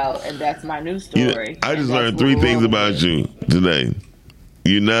child, and that's my new story. I just learned 3 things about you today.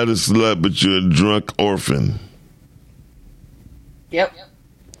 You're not a slut, but you're a drunk orphan. Yep.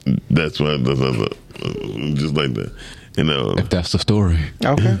 That's what. Just like that. You know. If that's the story.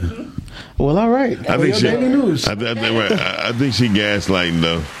 Okay. Well, all right. I think she. Daily news. I think she gaslighting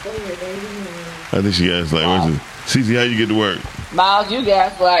though. I think she gaslighting. CC, how you get to work? Miles, you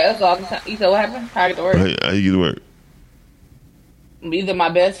gaslight. That's all. You said what happened? How I get to work? How you get to work? Either my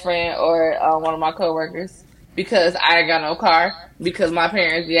best friend or one of my coworkers. Because I ain't got no car. Because my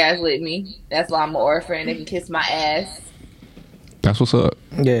parents gaslit me. That's why I'm an orphan. They can kiss my ass. That's what's up.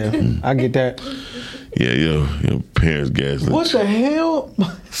 Yeah, I get that. Yeah, your parents gaslit. What the hell?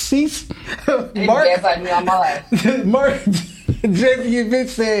 Cease. Mark gaslight me all my life. Mark Jeffy bitch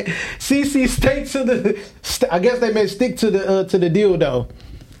said CC stay to the. I guess they meant stick to the dildo.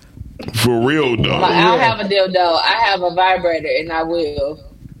 For real though. I don't have a dildo. I have a vibrator, and I will.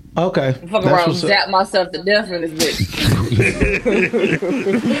 Okay. Fuck around and zap myself to death in this bitch.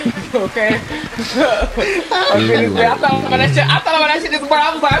 Okay. I thought about that shit this morning.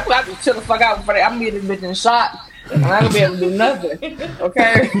 I was like, I have to chill the fuck out before I'm gonna get this bitch in shot. And I ain't gonna be able to do nothing.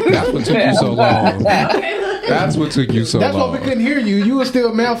 Okay. That's what took you so long. That's what took you so That's long. why we couldn't hear you. You were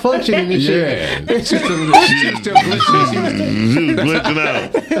still malfunctioning and shit. Yeah. She was still glitching. She was glitching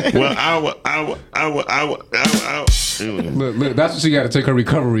out. Well, Look, that's what she got to take her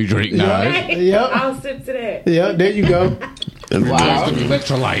recovery drink now. Right? Yep. I'll sip to that. Yeah, there you go. Wow.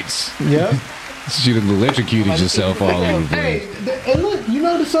 Electrolytes. Yep. She done electrocuted yourself all over the Hey, place. and look, you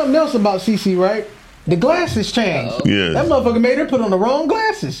know there's something else about CC, right? The glasses changed. Yeah. That motherfucker made her put on the wrong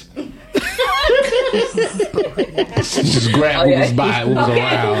glasses. She just grabbed what was by, what was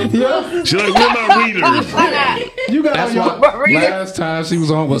around. Yeah. She's like, where my readers? You got That's on why your last time she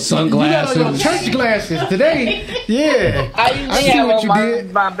was on with you got on your sunglasses. church glasses today. Yeah. I usually see have what on you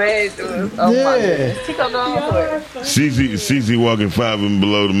my did. bed. Oh Yeah. my goodness. She gonna go on for it. CC walking 5 and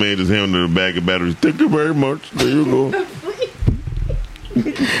below the man his hand in the bag of batteries. Thank you very much. There you go. You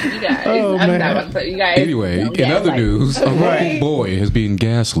guys, Oh, I'm man. not about to put you guys. Anyway, don't in other gaslight. news, a Right. local boy has been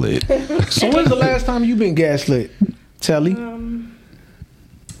gaslit. So when's the last time you been gaslit, Telly? Dang,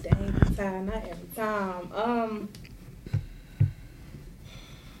 time, not every time.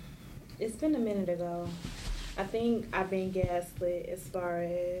 It's been a minute ago. I think I've been gaslit as far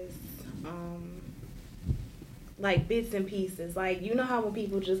as like bits and pieces. Like, you know how when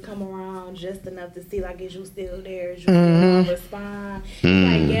people just come around just enough to see, like, is you still there? Is you still gonna respond? It's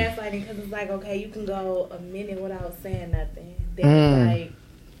like gaslighting because it's like, okay, you can go a minute without saying nothing. Then it's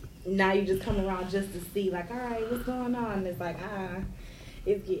like, now you just come around just to see, like, all right, what's going on? And it's like,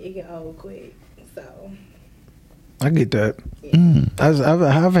 it get old quick. So I get that.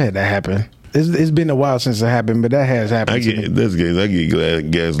 I've had that happen. It's been a while since it happened, but that has happened. I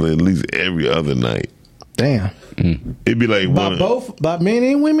get gaslit at least every other night. Damn. It'd be like by men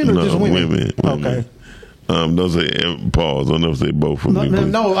and women or just women? Women. Okay. Don't say pause. Don't never say both for me.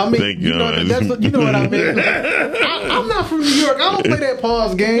 No, I mean, thank you know what I mean. I'm not from New York. I don't play that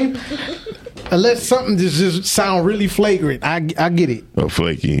pause game unless something just sound really flagrant. I get it. Oh,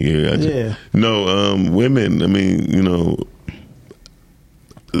 flaky. Yeah. Yeah. No, women. I mean,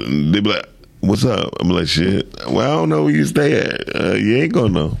 they be like, "What's up?" I'm like, "Shit. Well, I don't know where you stay at. You ain't gonna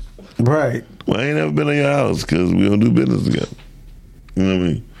know." Right. Well, I ain't never been in your house because we don't do business together. You know what I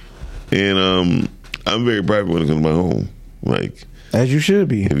mean? And I'm very private when it comes to my home. Like, as you should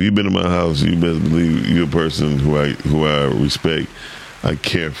be. If you've been in my house, you best believe you're a person who I respect, I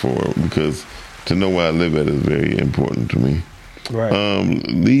care for, because to know where I live at is very important to me. Right.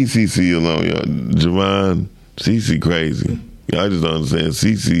 Leave CC alone, y'all. Javon, CC crazy. Y'all just don't understand.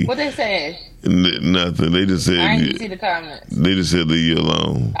 CC. What they saying? Nothing. They just said. I didn't see the comments. They just said leave you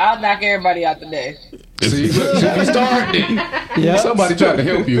alone. I'll knock everybody out today. See, look, you started it. Yeah. Somebody tried to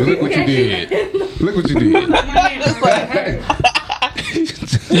help you. Look what you did. Look what you did. I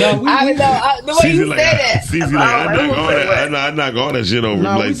don't know. The way you like, said that. CC like, I knock all that shit over.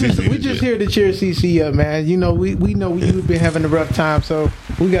 No, like, we just here to cheer CC up, man. You know, we know you've been having a rough time, so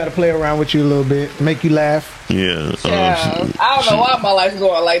we got to play around with you a little bit, make you laugh. Yeah. I don't know why my life's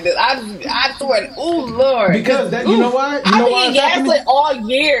going like this. I swear, oh Lord. Because that, you know why? You know why I've been gaslit all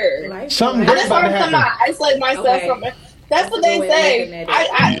year. Something I just want to come out, isolate myself from it. That's what they say.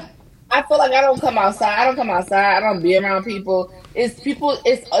 I feel like I don't come outside. I don't be around people.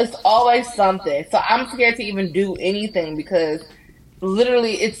 It's always something. So I'm scared to even do anything because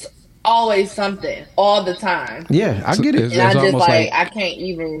literally it's always something all the time. Yeah, I get it. And I just I can't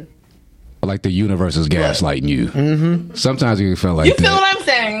even. Like the universe is gaslighting you. Mm-hmm. Sometimes it can feel like you that. feel what I'm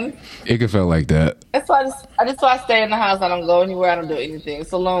saying? It can feel like that. That's why I stay in the house. I don't go anywhere. I don't do anything.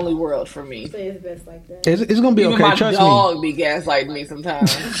 It's a lonely world for me. So it's best like that. It's gonna be Even okay. my Trust dog me. be gaslighting me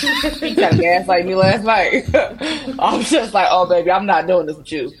sometimes. He kind of gaslighted me last night. I'm just like, oh baby, I'm not doing this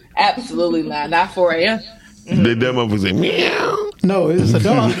with you. Absolutely not. Not 4 a.m. That motherfucker say meow. No, it's a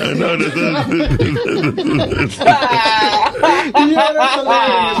dog. No, that's yeah, that's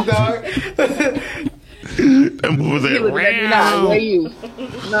hilarious, dog. That motherfucker say nah, where you?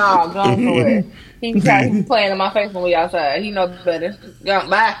 No, go for it. He be playing in my face when we outside. He know better. Go,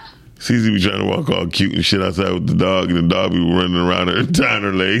 bye. CZ be trying to walk all cute and shit outside with the dog, and the dog be running around her, tying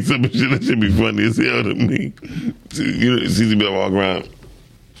her legs up and shit. That shit be funny as hell to me. CZ be walk around.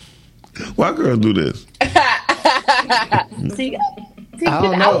 Why girls do this? See, I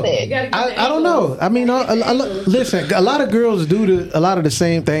don't know. I don't know. I mean, listen, a lot of girls do a lot of the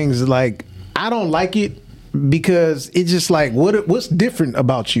same things. Like, I don't like it because it's just like, what's different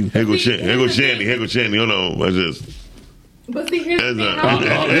about you? Here go Shandy. Hold on. I just. But see, here's the thing.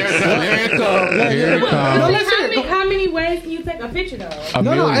 How many ways can you take a picture though?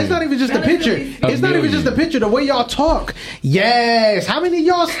 No, it's not even just a picture. It's not even just a picture. The way y'all talk. Yes. How many of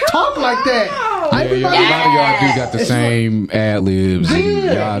y'all talk like that? A lot of y'all do got the same ad libs.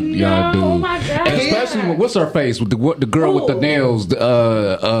 Yeah. Y'all do. Oh my God. And especially with, what's her face with the girl with the nails,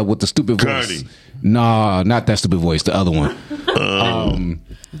 with the stupid voice. Cardi. Nah, not that stupid voice. The other one.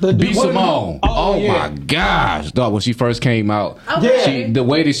 B. Simone. Oh yeah. my gosh, dog! When she first came out, Okay. the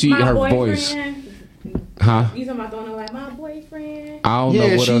way that her voice, huh? You talking about throwing like my boyfriend? I don't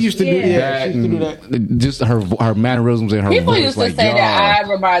know what she else. used to do that. She used to do that. Just her mannerisms and her People voice. used to say that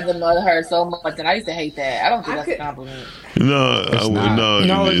I remind them of her so much, and I used to hate that. I don't think that's a compliment. No,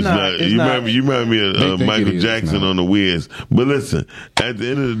 it's not. You remind me of Michael Jackson on the Wiz. But listen, at the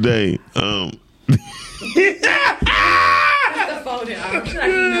end of the day,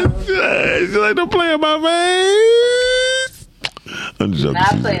 she's like, don't play in my face. I'm just joking.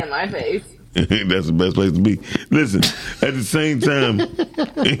 Not playing my face. That's the best place to be. Listen, at the same time, in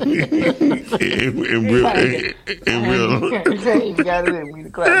real, You got it in me to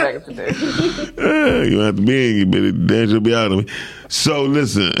clap back today. you don't have to be in, you better damn sure be out of me. So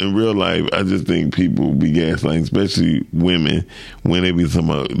listen, in real life, I just think people be gaslighting, especially women, when they be talking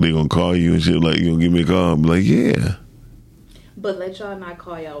about they gonna call you and shit, like, you gonna give me a call? I'm like, yeah. But let y'all not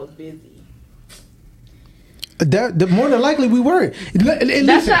call y'all was busy. The more than likely we were.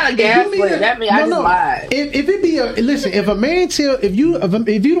 That's not a gaslight. That means I just lied. If it be if a man if you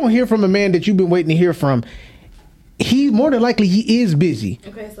don't hear from a man that you've been waiting to hear from, he more than likely he is busy.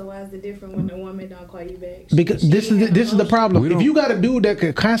 Okay, so why is it different when the woman don't call you back? Because this is the problem. If you got a dude that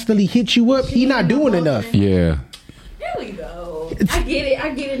could constantly hit you up, he not doing enough. Yeah. Here we go. I get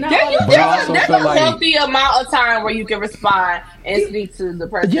it. Now, There's a healthy amount of time where you can respond and speak to the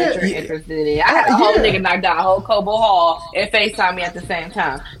person that you're interested in. I had a whole nigga knock down a whole Cobo Hall and FaceTime me at the same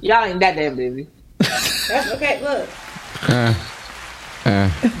time. Y'all ain't that damn busy. That's okay. Look.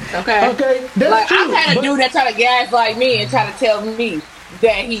 Okay. Like true, I've had a dude that try to gaslight me and try to tell me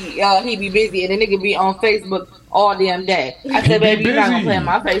that he be busy and the nigga be on Facebook all damn day. I said, baby, you're not gonna play in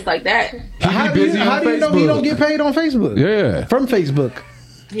my face like that. How do you know he don't get paid on Facebook? Yeah, from Facebook.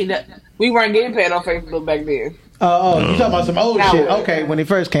 We weren't getting paid on Facebook back then. You talking about some old shit? Okay, when it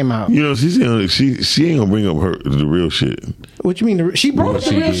first came out. You know, she ain't gonna bring up the real shit. What you mean? She brought up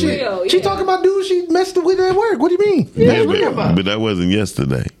the real shit. She talking about dudes she messed with at work. What do you mean? But that wasn't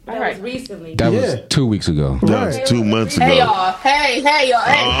yesterday. That was recently. That was 2 weeks ago. That was 2 months ago. Hey y'all! Hey y'all!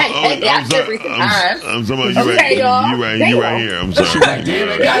 I'm sorry. I'm talking about you right here. I'm sorry. We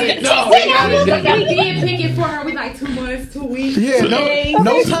did pick it for her. We like 2 months, 2 weeks. Yeah,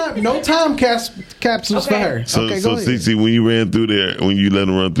 no time capsules for her. So CC, when you ran through there, when you let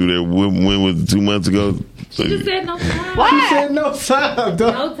him run through there, when was it 2 months ago? She just said no time. What? She said no time.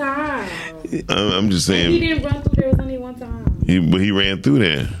 No time. I'm just saying. He didn't run through there. It was only one time. But he ran through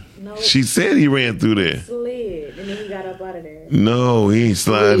there. No. She said he ran through there. Slid, and then he got up out of there. No, he ain't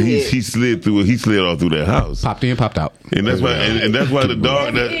slide. He slid through. He slid all through that house. Popped in, popped out. And that's why. And that's why the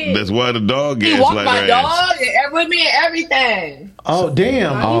dog. That's why the dog gets he walked like my that. dog with me and everything. Oh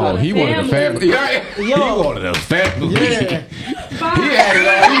damn! Oh, he wanted a family. He wanted a family. Yeah. He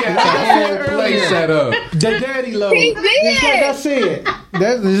had the whole place set up. The daddy love. He did. Just like I said.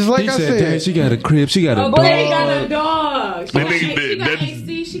 That's just like I said. Dad, she got a crib. She got a dog. She got a dog. She got that-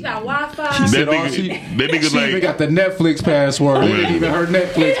 AC. She got Wi-Fi. That nigga She like even got the Netflix password. It ain't even her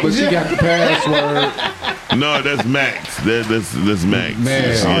Netflix, but she got the password. no, that's Max. That's Max.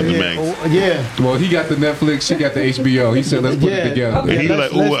 Man. She got the Max. Yeah. Well, he got the Netflix. She got the HBO. He said, "Let's put it together." And he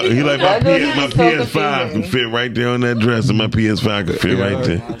like, my PS5 can fit right there on that dresser. My PS5 can fit right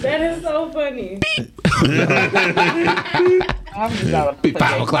there. That is so funny.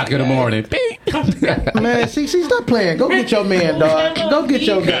 5 o'clock in the morning. Man, see, stop playing. Go get your man, dog. Go get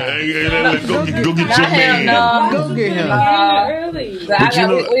your guy. Go get your man. Go get him. Early. So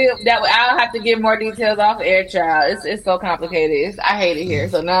I'll have to get more details off air, child. It's so complicated. I hate it here.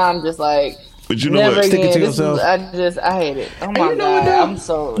 So now I'm just like, but you know what? Stick it to yourself. I hate it. Oh my god, I'm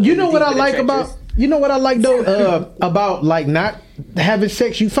so. You know what I like about? You know what I like though about like not having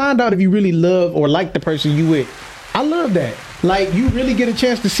sex. You find out if you really love or like the person you with. I love that. Like you really get a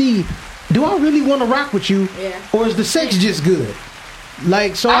chance to see. Do I really want to rock with you, or is the sex just good?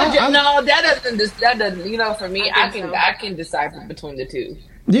 Like so. No, that doesn't. You know, for me, I can decipher between the two.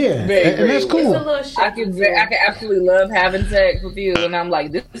 Yeah, and that's cool. I can absolutely love having sex with you, and I'm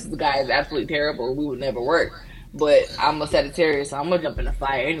like, this guy is absolutely terrible. We would never work. But I'm a Sagittarius, so I'm gonna jump in the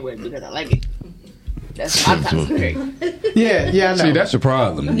fire anyway because I like it. That's my concentrate. Yeah, I know. See, that's your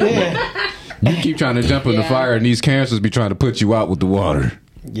problem. Yeah. You keep trying to jump in the fire, and these cancers be trying to put you out with the water.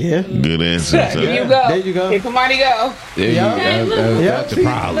 Yeah. Good answer. Here you go. There you go. Here Kamani go. That's the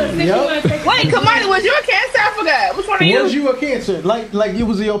problem. Wait, Kamani, was you a Cancer? I forgot. Which one are you? Was you a Cancer? Like it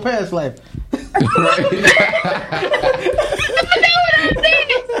was in your past life. Aren't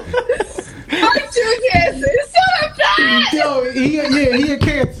you a Cancer? Shut up, John. Yo, he a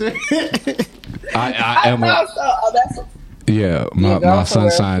Cancer. I am a. Yeah, my sun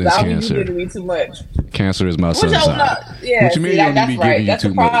sign is Cancer. You me too much. Cancer is my sun sign. Yeah, what you mean? You don't need to be giving you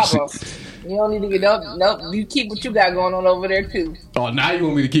too much. You don't need to get nope. You keep what you got going on over there too. Oh, now you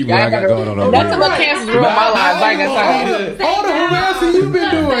want me to keep what I got going on over there? That's what Cancer's ruined my life. Like I said, all the harassing you've been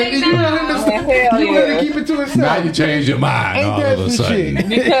doing, you want to keep it to yourself. Now you change your mind all of a sudden.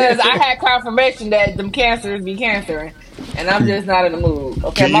 Because I had confirmation that them Cancers be cancering. And I'm just not in the mood.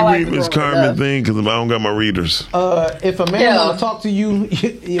 Okay, can you read Miss Carmen thing? Because I don't got my readers. If a man want to talk to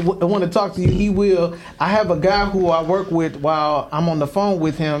you, he will. I have a guy who I work with while I'm on the phone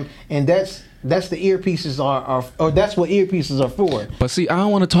with him, and that's the earpieces are or that's what earpieces are for. But see, I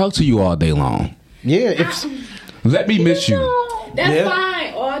don't want to talk to you all day long. Yeah, let me miss you. That's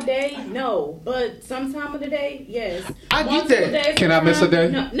fine. All day, no. But some time of the day, yes. I get that. Can I miss a day?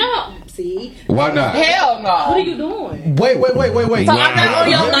 No. See? Why not? Hell no. What are you doing? Wait. So I'm not on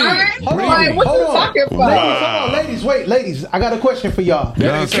your mind? What you talking about? Ladies, I got a question for y'all.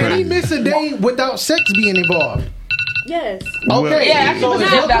 Can he miss a day without sex being involved? Yes. Okay. Yeah, so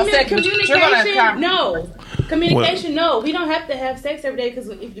communication, no. Communication, no. We don't have to have sex every day because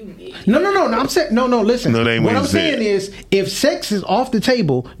if you. No. I'm saying no. Listen. No, what I'm saying is, if sex is off the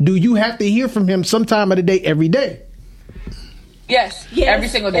table, do you have to hear from him sometime of the day every day? Yes, every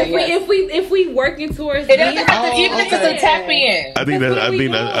single day. If we working towards it, doesn't have to, even if it's a tap in. I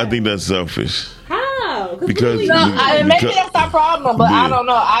think that's selfish. How? Because maybe that's our problem, but I don't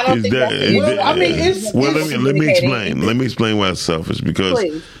know. I don't think that's it. Let me explain. Let me explain why it's selfish. Because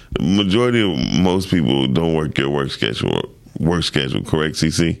the majority of most people don't work your work schedule. Correct,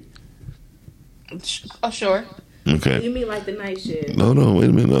 CC? Oh, sure. Okay. You mean like the night shift? No, wait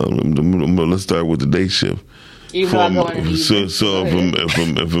a minute. No. Let's start with the day shift. If a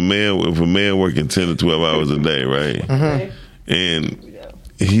man working 10 to 12 hours a day, right? Okay. And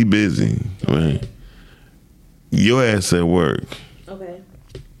he busy, right? Your ass at work. Okay.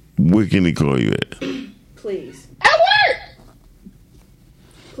 Where can he call you at? Please. At work.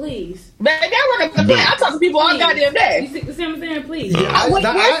 Please. Baby, I work at the plant. I talk to people all goddamn day. You see what I'm saying? Please.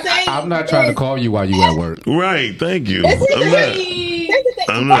 I'm not trying to call you while you at work. Right. Thank you.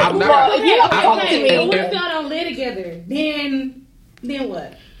 I'm not. Okay. What if y'all don't live together? Then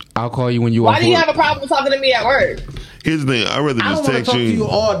what? I'll call you when you. Why do you have a problem talking to me at work? Here's the thing. I'd rather just text talk to you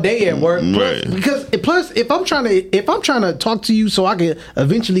all day at work, right? Plus, if I'm trying to talk to you so I can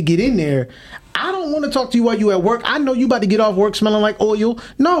eventually get in there, I don't want to talk to you while you at work. I know you about to get off work smelling like oil.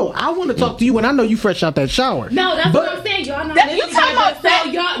 No, I want to talk to you when I know you fresh out that shower. No, that's what I'm saying. Y'all not living together, so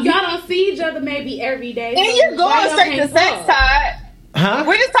y'all don't see each other maybe every day. And you're going straight to sex, Todd. Huh?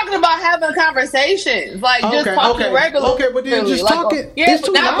 We're just talking about having conversations, like just talking regularly. Okay, but then just talking. It's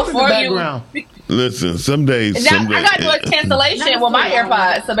too loud in the background. Listen, some days. I got to do a cancellation with my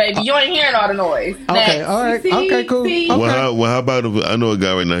AirPods, so baby, you ain't hearing all the noise. Okay, all right, okay, cool. Okay. Well, how about if I know a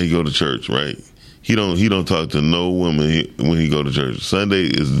guy right now? He go to church, right? He don't talk to no woman when he go to church. Sunday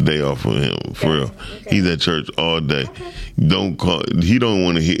is the day off for him, for real. Okay. He's at church all day. Don't call. He don't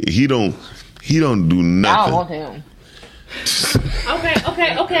want to hear. He don't do nothing. I don't want him. Okay.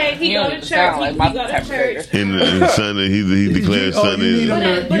 He go to church. He go to church. And Sunday, he declares Sunday. You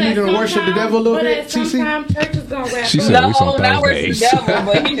need to worship the devil a little bit, CC? Sometimes church is gonna wrap she up. said No, not worship the devil,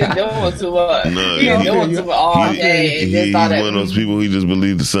 but he just doing too much. No, He's doing too much all day. He's one of those people who just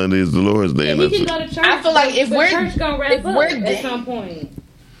believe that Sunday is the Lord's day. He can go to church. I feel like if church gonna wrap up at some point.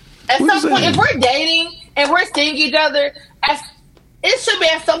 If we're dating and we're seeing each other, it should be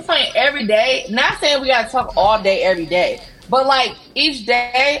at some point every day. Not saying we gotta talk all day every day. But like each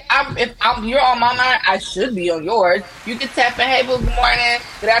day, if you're on my mind, I should be on yours. You can tap in, hey, boo, good morning,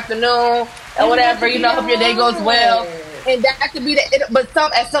 good afternoon, or whatever. You know, hope your day goes well. And that could be but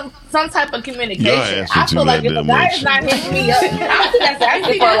some type of communication. I feel like if a guy is not hitting me up, I don't think that's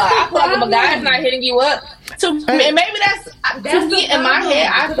asking for a lot. I feel like if a guy is not hitting you up, and maybe that's to me in my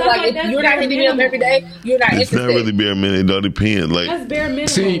head. I feel like if you're not hitting me up every day, you're not interested. It's not really bare minimum. It all depends. Like that's bare minimum.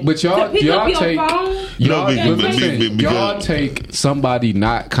 See, but y'all take somebody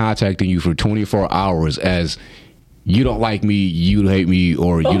not contacting you for 24 hours as you don't like me, you hate me,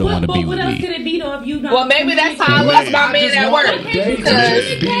 or you don't want to be with me. What else could it be though if you don't? Well, maybe that's how I was my man at work. I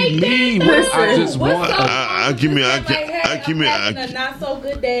just want. I give me a not so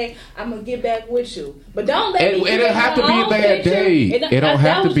good day. I'm gonna get back with you, but don't let me. It don't have to be a bad day. It don't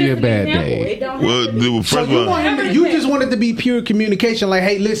have to be a bad day. Well, first of all, you just want it to be pure communication. Like,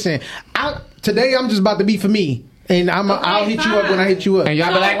 hey, listen, today I'm just about to be for me. And I'll hit you up when I hit you up. And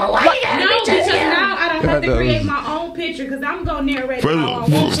y'all be like, well, why you gotta no, because now I don't have to create my own picture because I'm going to narrate my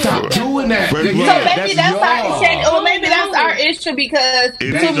own. Stop doing that. So maybe that's our issue. Or maybe that's our issue because to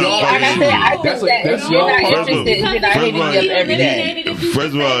me, like I said, I think that you're not interested. You're not hitting me up every day.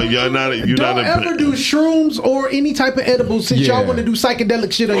 First of all, you're not ever do shrooms or any type of edibles since y'all want to do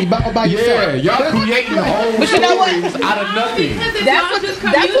psychedelic shit on by yourself. Yeah, y'all creating a whole but you know what? Out of nothing. That's what the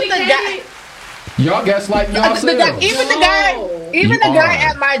guy. Y'all gaslighting yourselves. Even the guy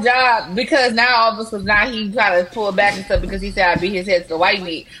at my job, because now all of a sudden now he trying to pull back and stuff because he said I beat his head to the white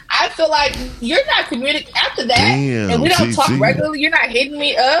meat. I feel like you're not communicating after that, and we don't talk regularly. You're not hitting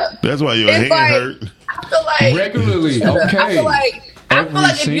me up. That's why your hand hurt. I feel like regularly. Okay. I feel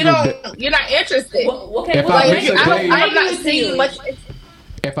like if you don't, you're not interested. I'm not seeing much.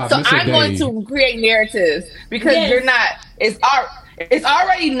 I'm going to create narratives because you're not. It's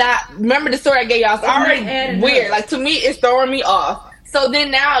already not. Remember the story I gave y'all? It's already weird. Like to me, it's throwing me off. So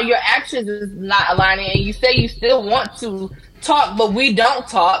then now your actions is not aligning, and you say you still want to talk, but we don't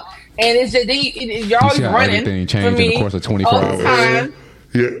talk, and it's just you're always running everything changed for me in the course of 24 all hours. the time.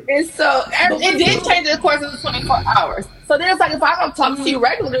 Yeah. And so it did change in the course of the 24 hours. So then it's like, if I don't talk to you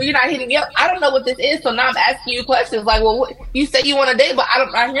regularly, you're not hitting me up. I don't know what this is. So now I'm asking you questions like, well, you say you want a date, but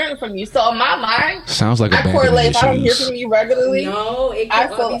I'm not hearing from you. So in my mind, sounds like I correlate. If I don't hear from you regularly, no, it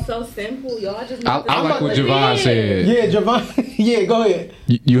can all be so simple. Y'all just. I like what Javon said. Yeah, Javon. Yeah, go ahead.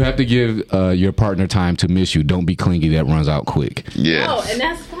 You have to give your partner time to miss you. Don't be clingy. That runs out quick. Yeah. Oh, and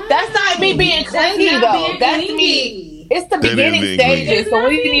that's fine. That's not me being clingy though. That's me. It's the beginning stages, so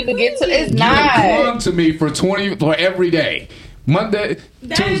we didn't even get to. It's not. You clung to me for every day. Monday,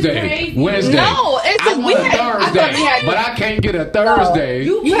 Tuesday, Wednesday. No, it's I want a Thursday, but I can't get a Thursday.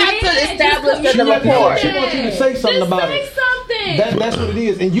 No. You have to establish the rapport. She wants you to say something about it. That's what it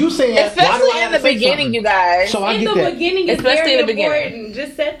is. And you saying, especially in the beginning, you guys. So I in get the that. beginning, it's especially in the important. beginning.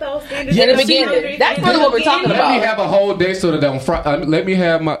 Just set those standards. In the beginning, that's really what we're talking about. Let me have a whole day so that on Friday. Let me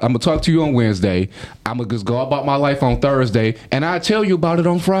have my. I'm gonna talk to you on Wednesday. I'm gonna just go about my life on Thursday, and I tell you about it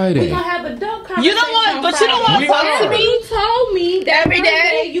on Friday. We gonna have adult conversation. You don't want, but you don't want to talk to me. You told me that every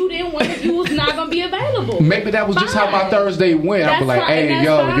day you didn't want. You was not gonna be available. Maybe that was just how my Thursday went. I'll be like, hey,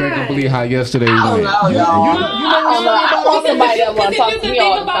 yo, you ain't gonna believe how yesterday went. I want somebody that want to talk to me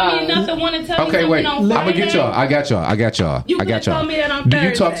all the time. Okay, wait. I'm gonna get y'all. I got y'all. You told me that on Do Thursday.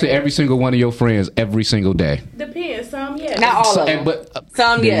 you talk to every single one of your friends every single day? Depends. Some yes. Not all of them. But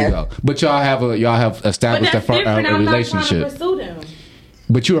some yes. yes. But y'all have established a relationship. Pursue them.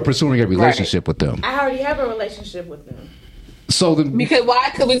 But you are pursuing a relationship with them. I already have a relationship with them. So then, because why?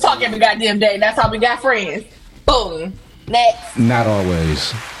 Because we talk every goddamn day. That's how we got friends. Boom. Next. Not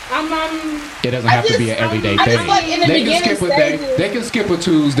always. It doesn't have to be an everyday thing. Like they can skip a day. They can skip a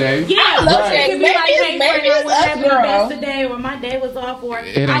Tuesday. Yeah, right. It could be like, hey, Friday was having the best of day, or my day was off, or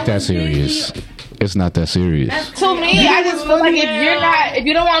it ain't that serious. It's not that serious. To me, I just feel like if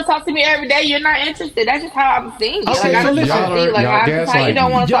you don't want to talk to me every day, you're not interested. That's just how I'm seeing it. Okay, like, so listen, how you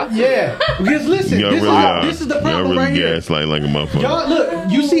don't want to talk to me. Yeah, because listen, this is the problem right here. Gaslight like a motherfucker. Y'all, look,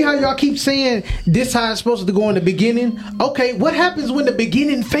 you see how y'all keep saying this how it's supposed to go in the beginning? Okay, what happens when the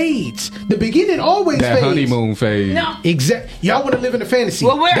beginning fades? The beginning always that fades. Honeymoon phase. No. Exactly. Y'all want to live in a fantasy.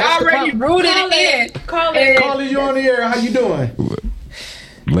 Well, we're already rooted in. Calling you on the air. How you doing?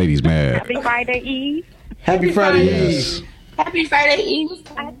 Ladies mad. Happy Friday Eve. Happy Friday Eve. Happy Friday Eve.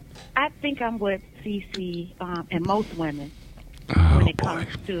 I think I'm with CC and most women when it comes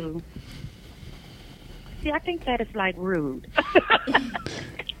to. See, I think that is like rude.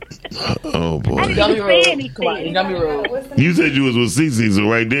 Oh boy! I didn't even say anything. Don't be rude. You said you was with CC, so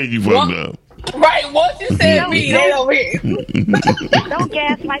right there you fucked up. Right, once you said me, they over here. Don't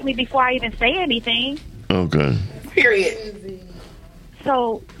gaslight me before I even say anything. Okay. Period.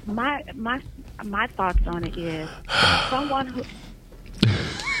 So my thoughts on it is someone who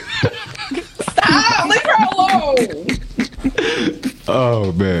stop, leave her alone.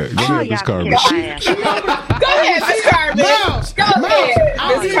 Oh man, go ahead, Miss Carmen. Go ahead, Miss Carmen. Go ahead,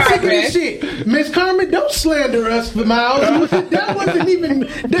 Miss Carmen. Miss Carmen, don't slander us for miles. That wasn't even.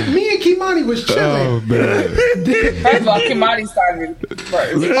 Me and Kimani was chilling. Oh man. First of all, Kimani started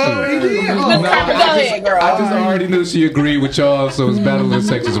first. Miss Carmen, go ahead, girl. I just already knew she agreed with y'all, so it's battle of the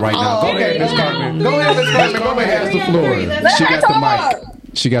sexes right now. Go ahead, Miss Carmen. Go ahead, Miss Carmen. Miss Carmen has the floor. She got the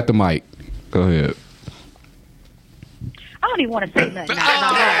mic. She got the mic. Go ahead. I don't even want to say nothing. So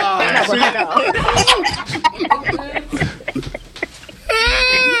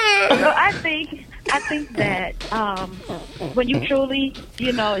I think that when you truly,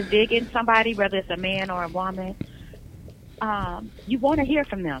 dig in somebody, whether it's a man or a woman, you want to hear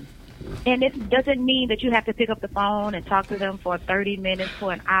from them. And it doesn't mean that you have to pick up the phone and talk to them for 30 minutes,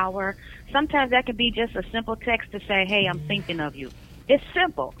 for an hour. Sometimes that can be just a simple text to say, hey, I'm thinking of you. It's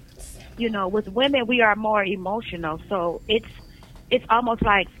simple. With women, we are more emotional, so it's almost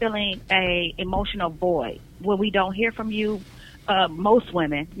like filling a emotional void when we don't hear from you. Most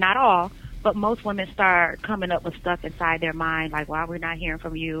women, not all, but most women start coming up with stuff inside their mind, like, why we're not hearing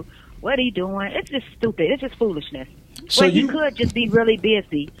from you? What are you doing? It's just stupid. It's just foolishness. So you could just be really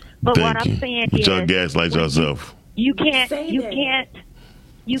busy. But what I'm saying is, y'all gaslight yourself. You can't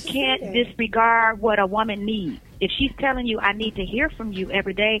disregard what a woman needs. If she's telling you, I need to hear from you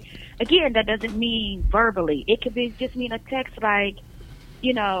every day, again, that doesn't mean verbally. It could be just mean a text like,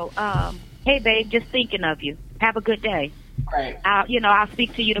 hey, babe, just thinking of you. Have a good day. Right. I'll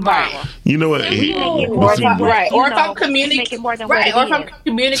speak to you tomorrow. You know what? Or if I'm communicating,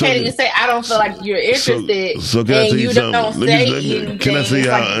 and say I don't feel like you're interested, so can I tell you something?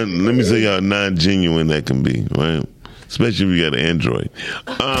 Let me say how non-genuine that can be, right? Especially if you got an Android.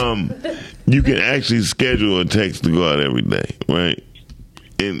 You can actually schedule a text to go out every day, right?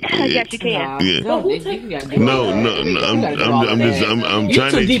 Yes, you can. Yeah. No, I'm you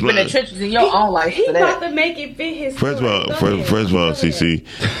trying too to deep in the explain. trenches in your own life He for about that. to make it fit his First of all, story. CC,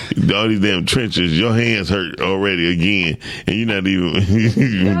 all these damn trenches, your hands hurt already again, and you're not even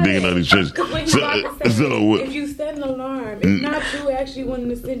digging all these trenches. Because when you about to say, if you set an alarm, it's not you actually wanting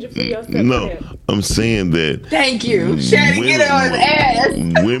to send it for yourself. No, I'm saying that. Thank you. Shannon, get it on his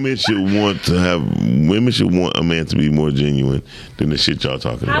ass. Women should want a man to be more genuine than the shit y'all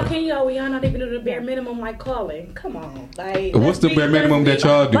talking How about. can y'all? We all not even do the bare minimum like calling. Come on, like What's the bare minimum that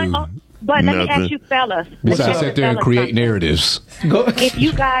y'all do? But let me ask you fellas. Besides sit there and create narratives. If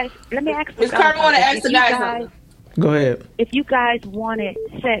you guys, let me ask you Miss Carter want to ask if the you guys guys, something. Go ahead. if you guys wanted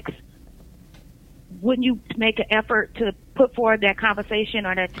sex, wouldn't you make an effort to put forward that conversation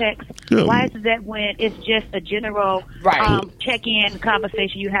or that text? Yeah. Why is it that when it's just a general check-in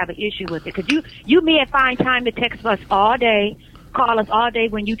conversation, you have an issue with it? Because you may find time to text us all day, call us all day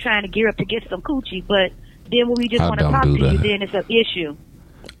when you trying to gear up to get some coochie, but then when we just I want to don't talk do to you, that. then it's an issue.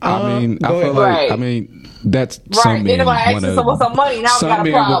 I mean, I go feel ahead. like, that's Right. some Then men if I ask you wanna- some money, now we some got a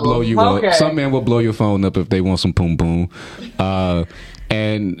men will problem. blow you Okay. up. Some men will blow your phone up if they want some boom boom.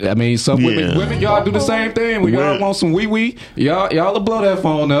 And I mean, some women, y'all do the same thing. When y'all want some wee wee, y'all will blow that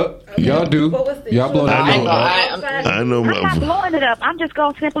phone up. Y'all do. Y'all blow that phone up. I know. I'm not blowing it up. I'm just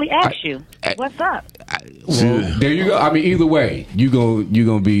going to simply ask you, what's up? Well, there you go. I mean, either way, you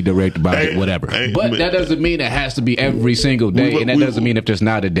gonna be direct about it, whatever. But that doesn't mean it has to be every single day, and that doesn't mean if there's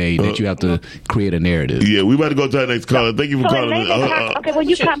not a day that you have to create a narrative. Yeah, we about to go to our next caller. Thank you for So in calling. layman terms, okay, when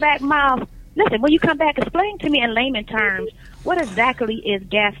you come back, Miles, listen, when you come back, explain to me in layman terms, what exactly is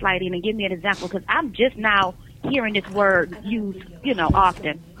gaslighting, and give me an example, because I'm just now hearing this word used,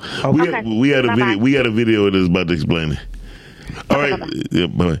 often. We had a Bye-bye. video. We had a video that's about to explain it. All right. Yeah,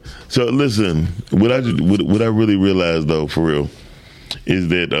 bye. So listen, what I really realized though, for real, is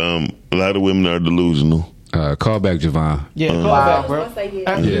that a lot of women are delusional. Call back, Javon. Yeah, call back, bro.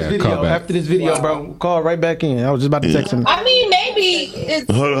 Call back. After this video, bro, call right back in. I was just about to text him. I mean, maybe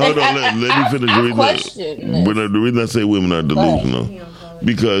it's. Hold on. Let me finish the reason I say women are delusional.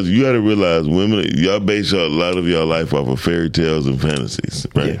 Because you got to realize, women, y'all base a lot of y'all life off of fairy tales and fantasies,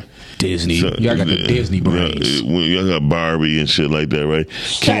 right? Yeah. Disney. Y'all got the Disney brains. Y'all got Barbie and shit like that, right?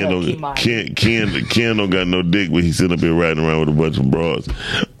 Ken don't got no dick, but he's sitting up here riding around with a bunch of bras.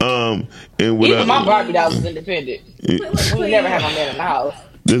 And Even my Barbie doll was independent. We never had my man in the house.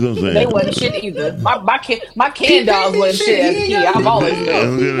 That's what I'm saying. They wasn't shit either. My Ken dolls wasn't shit as a kid. I've always I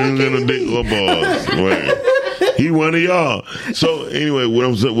been. don't got no dick or balls. Right. He one of y'all. So anyway, what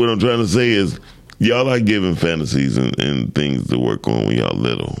I'm trying to say is, y'all are given fantasies and things to work on when y'all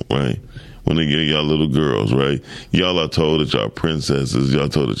little, right? When they get y'all little girls, right? Y'all are told that y'all princesses. Y'all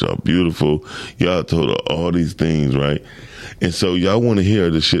told that y'all beautiful. Y'all told all these things, right? And so y'all want to hear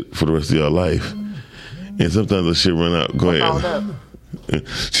this shit for the rest of y'all life. And sometimes the shit run out. Go ahead.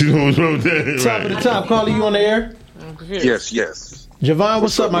 She knows what I'm saying. Top of the top, calling you on the air. Yes. Javon,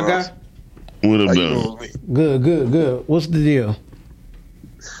 what's up, my guy? What up, doing? Good. What's the deal?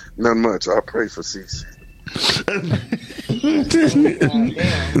 Not much. I pray for CC.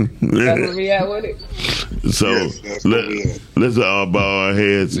 That's where we at with it. So let's all bow our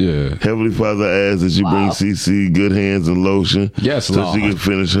heads. Yeah. Heavenly Father, I ask that you bring CC good hands and lotion. Yes, so Lord. she can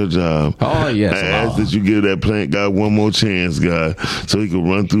finish her job. Oh, yes, I ask Lord. that you give that plant guy one more chance, God, so he can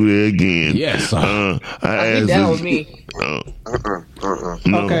run through there again. Yes, I ask down that. with me. No,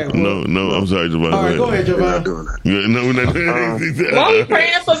 Okay, well- no. I'm sorry, Javon. All right, go ahead, We're not Javon. doing that. Yeah, no, we're not doing that. Why you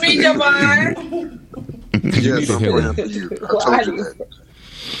praying for me, Javon? Yes, I'm hear praying for you. I told you that.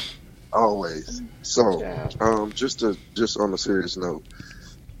 Always. So, just on a serious note,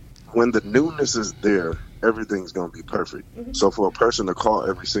 when the newness is there, everything's gonna be perfect. So for a person to call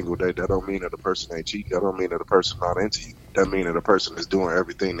every single day, that don't mean that the person ain't cheating. That don't mean that the person not into you. That mean that the person is doing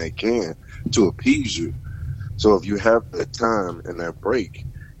everything they can to appease you. So if you have that time and that break,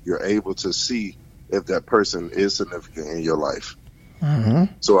 you're able to see if that person is significant in your life. Mm-hmm.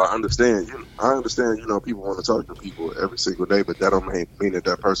 So I understand. People want to talk to people every single day, but that don't mean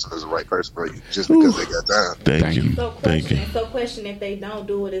that person is the right person for you just because they got time. Thank you. So Thank you. question, if they don't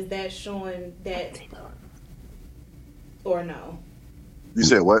do it, is that showing that or no? You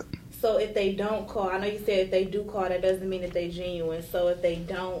said what? So if they don't call, I know you said if they do call, that doesn't mean that they genuine. So if they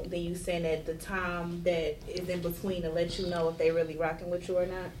don't, then you saying that the time that is in between to let you know if they really rocking with you or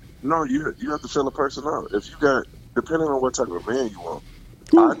not? No, you have to fill a person out. If you got, depending on what type of man you want,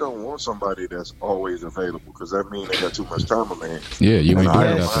 I don't want somebody that's always available because that means they got too much time on their hands. Yeah, you ain't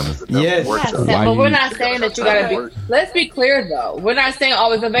doing nothing. Yes. But we're not saying that you gotta be. Let's be clear though. We're not saying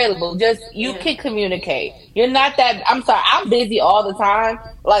always available. Just you can communicate. You're not that. I'm sorry. I'm busy all the time.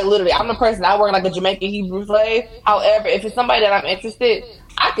 Like literally, I'm the person. I work like a Jamaican Hebrew slave. However, if it's somebody that I'm interested,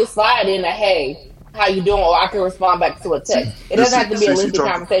 I can slide in a hey, how you doing, or I can respond back to a text. It doesn't have to be a lengthy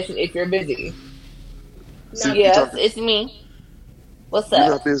conversation if you're busy. Yes, it's me. What's up? You're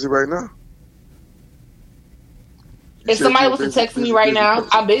not busy right now. If somebody was to text me right now,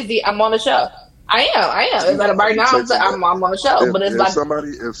 I'm busy. I'm on the show. I am. It's like right now, I'm on the show. But it's like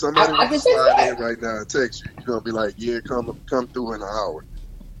somebody I can slide in right now and text you, you're gonna be like, yeah, come through in an hour.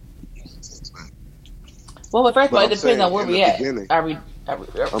 Well, first of all, it depends on where we at.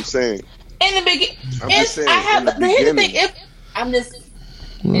 I'm saying in the beginning. Here's the thing. I'm just.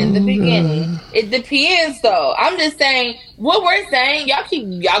 In the beginning, it depends though. I'm just saying what we're saying.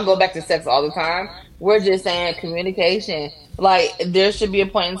 Y'all go back to sex all the time. We're just saying communication. Like there should be a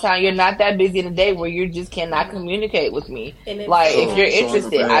point in time you're not that busy in a day where you just cannot communicate with me. Like if you're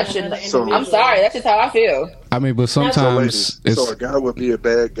interested, I should. I'm sorry, that's just how I feel. I mean, but sometimes so a guy would be a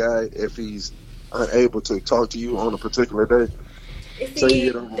bad guy if he's unable to talk to you on a particular day. See,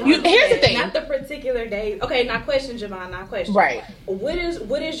 here's the thing. Not the particular day. Okay, not question, Javon. Not question. Right. What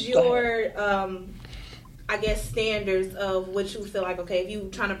is your I guess standards of what you feel like? Okay, if you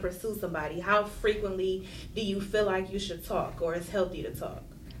trying to pursue somebody, how frequently do you feel like you should talk, or it's healthy to talk?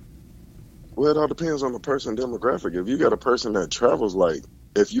 Well, it all depends on the person demographic. If you got a person that travels, like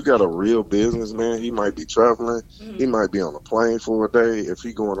if you got a real businessman, he might be traveling. Mm-hmm. He might be on a plane for a day. If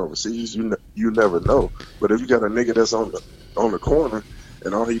he going overseas, you never know. But if you got a nigga that's on the corner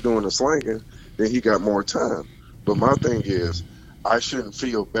and all he doing is slanging, then he got more time. But my thing is, I shouldn't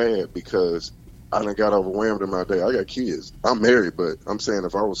feel bad because I done got overwhelmed in my day. I got kids. I'm married, but I'm saying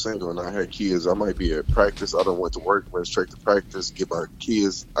if I was single and I had kids, I might be at practice. I done went to work, went straight to practice, get my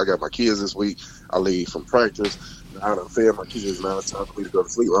kids. I got my kids this week. I leave from practice. I done fed my kids. Now it's time for me to go to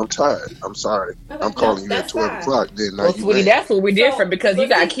sleep. I'm tired. I'm sorry. I'm calling you at 12 o'clock. Then well, sweetie, that's what we different because you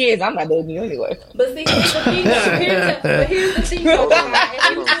got kids. I'm not dating you anyway. But see, here's the thing.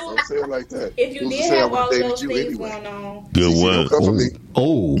 Don't say it like that. If you did have all those things going on, good one.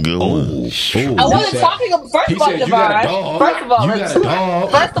 I wasn't talking about. First of all,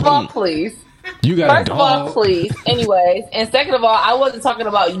 Javon. First of all, please. You got First of all, please. Anyways, and second of all, I wasn't talking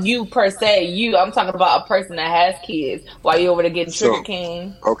about you per se. I'm talking about a person that has kids. While you over there getting Trigger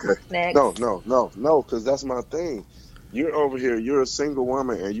King. Okay. Next. No, because that's my thing. You're over here. You're a single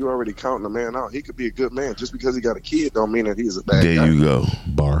woman, and you already counting a man out. He could be a good man just because he got a kid. Don't mean that he's a bad guy. There you go.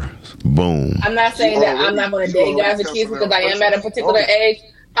 Bars. Boom. I'm not saying that I'm not going to date guys with kids because I am at a particular age.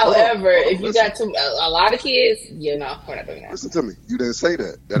 However, if you got a lot of kids, we're not doing that. Listen to me. You didn't say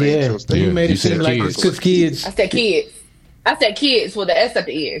that. That ain't your statement. You made it seem like it's just kids. I said kids with the S at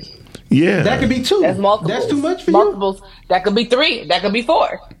the end. Yeah. That could be 2. That's multiple. That's too much for multiples. You? That could be 3. That could be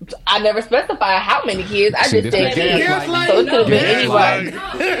 4. I never specified how many kids. I just said kids. So it could have been anybody. So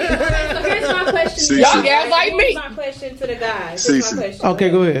here's my question. Y'all gaslight me. Here's my question to the guys. Okay,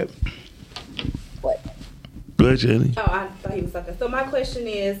 go ahead. What? Go ahead, Jenny. Oh, I thought he was sucking. So my question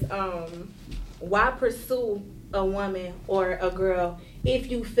is, why pursue a woman or a girl if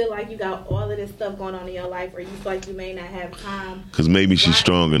you feel like you got all of this stuff going on in your life, or you feel like you may not have time? Because maybe she's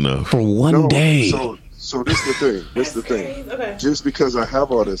strong enough for one day. So this is the thing. Okay. Just because I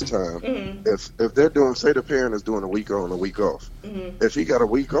have all this time, if they're doing, say the parent is doing a week on, a week off. If he got a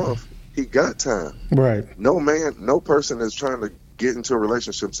week off, he got time. Right. No person is trying to get into a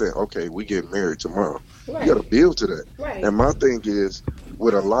relationship saying, okay, we get married tomorrow. Right. You got to build to that. Right. And my thing is,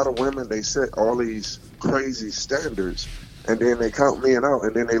 with a lot of women, they set all these crazy standards, and then they count men out,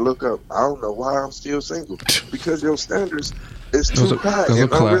 and then they look up, I don't know why I'm still single. Because your standards is too high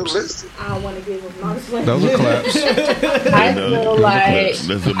and unrealistic. I don't want to give them my slave. Those are claps. I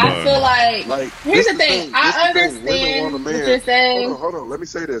feel like here's the thing. I understand what you're saying. Hold on. Let me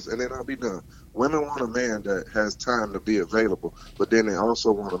say this, and then I'll be done. Women want a man that has time to be available, but then they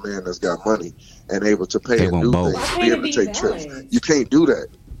also want a man that's got money and able to pay and do things, be able to take trips. You can't do that.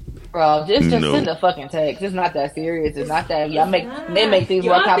 Bro, just send a fucking text. It's not that serious. It's not that they make things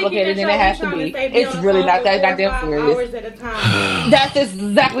more complicated than it has to be. It's really not that goddamn serious. That's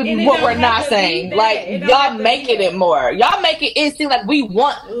exactly what we're not saying. Like y'all making it more. Y'all make it seem like we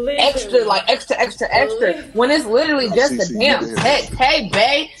want extra, like extra. When it's literally just a damn text. Hey,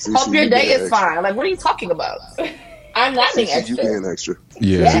 babe, hope your day is fine. Like, what are you talking about? I'm not being extra. You being extra.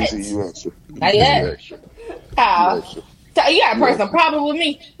 Yeah. You extra. Not yet. How? So you got a personal problem with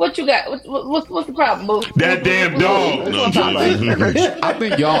me? What you got? What's the problem, boo? That damn dog. No, I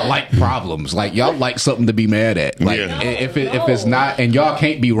think y'all like problems. Like y'all like something to be mad at. Like if it's not, and y'all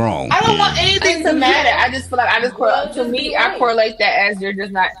can't be wrong. I don't want anything to mad at. I just feel like I correlate that as you're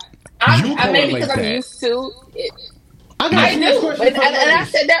just not. I maybe because I'm used to it. I do, and I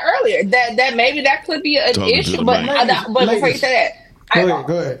said that earlier. That maybe that could be an issue, but before you say that,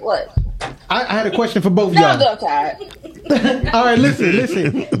 go ahead. What? I had a question for both of y'all. No, Todd. All right,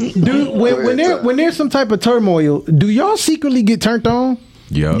 listen. When there's some type of turmoil, do y'all secretly get turned on?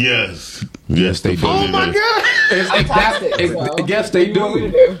 Yeah. Yes, they do. Oh my God! Yes, they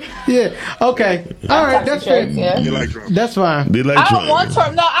do. Yeah. Okay. All right. That's fair. That's fine. They like I don't want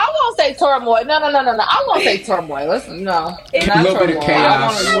turmoil. No, I won't say turmoil. No. I won't say turmoil. Listen, no. A little bit of chaos. I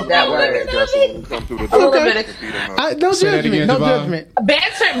want to use that word. A little bit of no judgment. No judgment.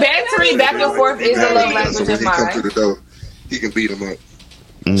 Bantering back and forth is a love language of mine. He can beat him up.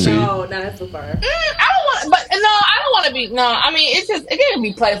 No, not so far. I don't want to be. No, I mean it can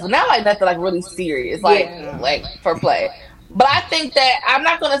be playful. Not like nothing like really serious, like for play. But I think that I'm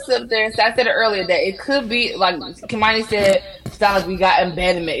not gonna sit there and say. I said it earlier that it could be like Kimani said. Sounds like we got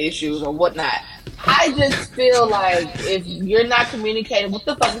abandonment issues or whatnot. I just feel like if you're not communicating, what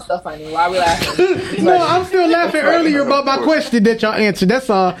the fuck is so funny? Why are we laughing? No, I'm still laughing earlier about my question that y'all answered. That's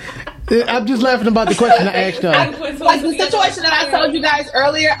all. I'm just laughing about the question I asked y'all. Like the situation that I told you guys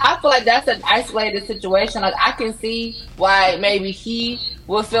earlier, I feel like that's an isolated situation. Like I can see why maybe he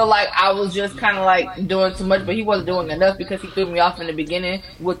would feel like I was just kind of like doing too much, but he wasn't doing enough because he threw me off in the beginning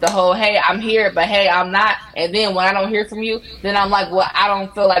with the whole, hey, I'm here, but hey, I'm not. And then when I don't hear from you, then I'm like, well, I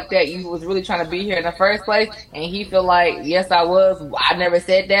don't feel like that. You was really trying to be here in the first place. And he feel like, yes, I was. I never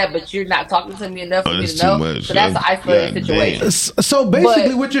said that, but you're not talking to me enough for me to know. Much. So that's an isolated situation. So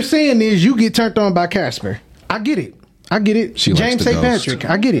basically what you're saying is you get turned on by Casper. I get it. She James St. Patrick.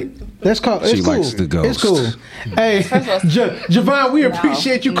 I get it. That's called. It's cool. Likes the ghost. It's cool. Hey, Javon, we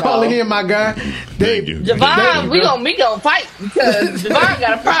appreciate you calling in, my guy. Thank you. Javon, we gonna fight because Javon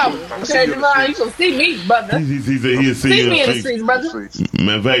got a problem. Okay, Javon, you gonna see me, brother. He said he'll see me in the streets, brother.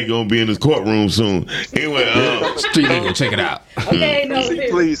 Matter of fact, he's gonna be in his courtroom soon. Anyway, Street Legal, check it out. Okay, no.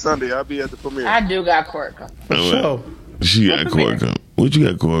 Please, Sunday, I'll be at the premiere. I do got court. So, she got court coming. What you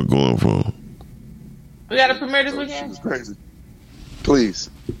got court going for? We got a premiere this weekend. She's crazy. Please.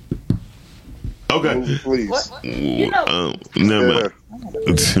 Okay. Please. What? You know. Never mind.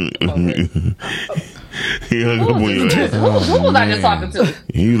 He hung up on your ass. Who was I just talking to?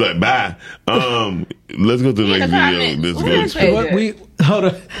 He was like, bye. Let's go to the next video. Hold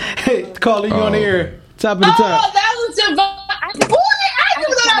on. Hey, calling you on the air. Top of the top. Oh, that was Javon. Boy, I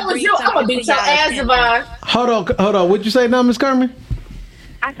knew that was you. I'm gonna beat your ass, Javon. Hold on. What'd you say now, Miss Carmen?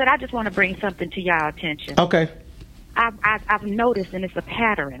 I said I just want to bring something to y'all attention. Okay. I've noticed, and it's a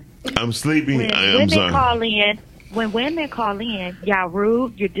pattern. I'm sleeping. When women call in, y'all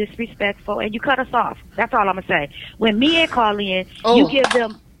rude, you're disrespectful, and you cut us off. That's all I'm gonna say. When men call in, you give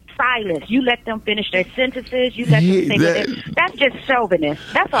them silence. You let them finish their sentences. You let them say that's just chauvinist.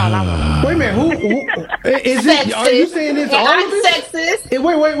 That's all I want. Wait a minute. Who is it? Are you saying it's all of us?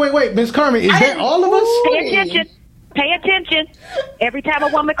 Sexist. Wait, Miss Carmen. Is that all of us? Pay attention. Every time a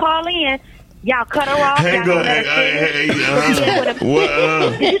woman call in, y'all cut her off. Hang on.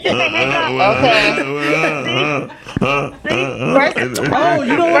 Oh,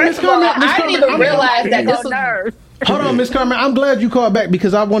 you know what, Miss Carmen? I didn't even realize that this was. Hold on, Miss Carmen. I'm glad you called back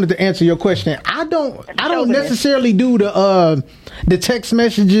because I wanted to answer your question. I don't necessarily do the text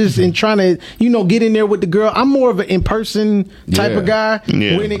messages and trying to get in there with the girl. I'm more of an in person type of guy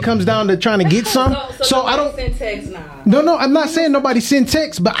when it comes down to trying to get some. So I don't send text now. No, I'm not saying nobody send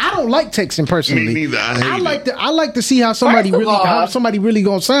text, but I don't like texting personally. Me neither. I like to see how somebody really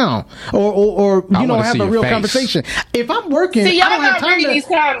gonna sound or have a real conversation. If I'm working, see, y'all I don't have time to read these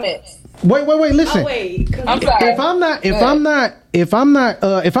comments. Wait, listen. I'm sorry. If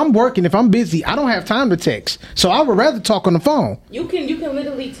I'm working, if I'm busy, I don't have time to text. So I would rather talk on the phone. You can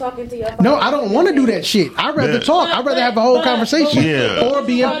literally talk into your phone. No, I don't want to do that shit. I'd rather talk. I'd rather have a whole conversation or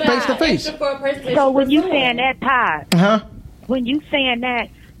be face to face. So when you saying that, Todd, when you saying that,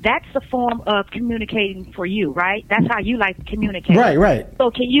 that's a form of communicating for you, right? That's how you like to communicate. Right. So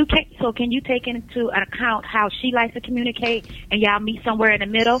can you take into account how she likes to communicate and y'all meet somewhere in the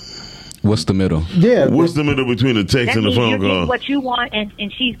middle? What's the middle? Yeah. What's the middle between the text and the phone call? You're getting what you want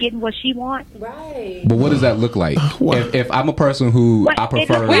and she's getting what she wants. Right. But what does that look like? If I'm a person who I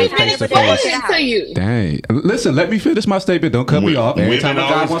prefer face to face. Dang. Listen, let me finish my statement. Don't cut me off. Every time a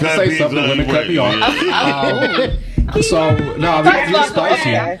guy wants to say something, women cut me off. So no, I mean, you're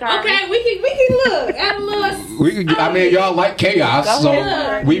spicy. Okay, we can look. Add a little. We can. I mean, y'all like chaos, so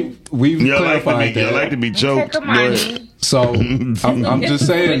we've clarified that. I like to be choked. So I'm just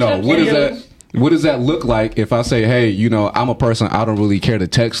saying though, what is that? What does that look like if I say, hey, you know, I'm a person, I don't really care to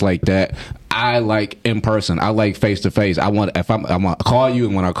text like that. I like in person. I like face to face. I'm gonna call you,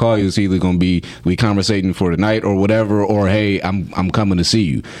 and when I call you, it's either gonna be we conversating for the night or whatever, or hey, I'm coming to see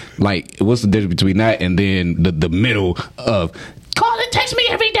you. Like, what's the difference between that and then the middle of call and text me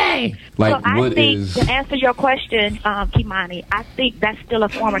every day? Like, well, I think to answer your question, Kimani, I think that's still a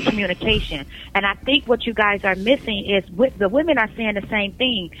form of communication, and I think what you guys are missing is the women are saying the same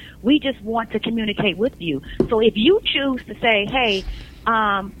thing. We just want to communicate with you. So if you choose to say, hey,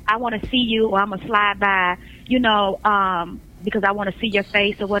 I want to see you, or I'm going to slide by, you know, because I want to see your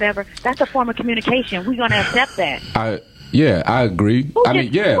face or whatever, that's a form of communication. We're going to accept that. I agree. Who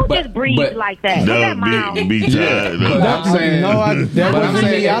just breathes like that? No, be tired. But I'm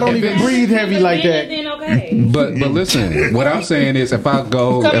saying, I don't even breathe heavy like that. But listen, what I'm saying is, if I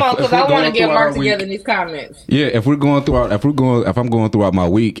go, come on, because I want to get Mark together in these comments. Yeah, if I'm going throughout my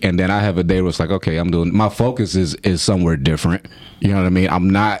week, and then I have a day where it's like, okay, my focus is somewhere different. You know what I mean? I'm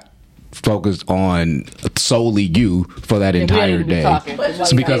not focused on solely you for that entire day. But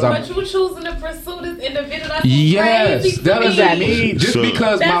you choosing to pursue this individual. Yes, that doesn't mean just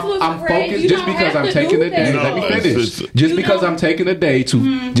because I'm focused. Just because I'm taking a day. Let me finish. Just because I'm taking a day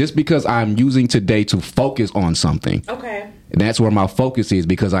to, just because I'm using today to focus on something. Okay. And that's where my focus is,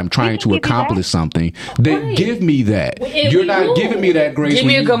 because I'm trying to accomplish something. Then give me that. You're not giving me that grace. Give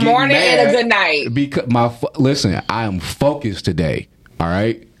me a good morning and a good night. Because listen, I am focused today. All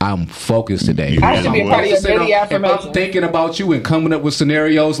right, I'm focused today. I should be a part of your daily affirmation. If I'm thinking about you and coming up with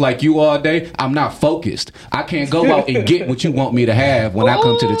scenarios like you all day, I'm not focused. I can't go out and get what you want me to have when I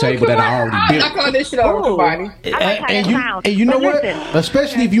come to the table that I already built. I call this shit over somebody. And you know what?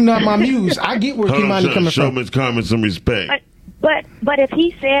 Especially if you're not my muse, I get where Kimani coming show from. Miss Carmen some respect. But if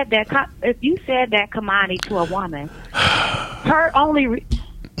he said that, if you said that Kimani to a woman, her only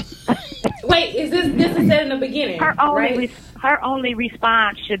wait, is this is said in the beginning? Her only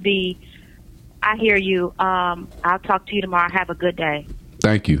response should be, "I hear you. I'll talk to you tomorrow. Have a good day."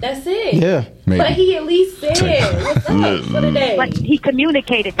 Thank you. That's it. Yeah, maybe. But he at least said, "What's up for the day?" Like he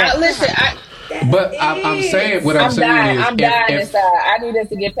communicated that. I'm saying what I'm saying is, I'm dying inside. I need us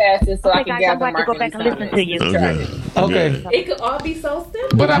to get past this so I can gather Mark to go back and listen to you. Okay. It could all be so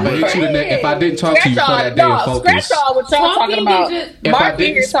simple. But I'm gonna hit you if I didn't talk to you for that day of focus. Scratch all what y'all talking about. Mark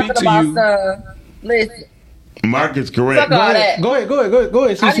here talking about listen. Mark is correct. Fuck all that. Go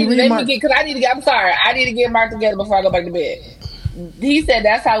ahead. I need to get. I'm sorry. I need to get Mark together before I go back to bed. He said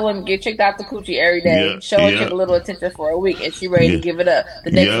that's how women get tricked out the coochie every day. Show a chick a little attention for a week, and she ready to give it up.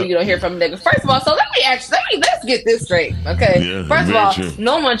 The next week you don't hear from a nigga. First of all, so let's get this straight, okay? Yeah, first of all,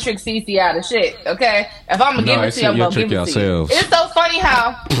 no one tricks CC out of shit, okay? If I'm gonna give it to you, I'm gonna give it to you. It's so funny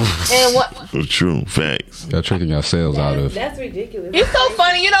how and what true facts. Y'all tricking yourselves out of. That's ridiculous. It's so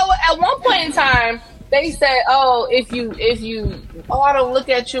funny, you know what? At one point in time, they said, "Oh, if you, I don't look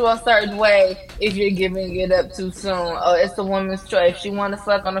at you a certain way if you're giving it up too soon. Oh, it's the woman's choice. If she want to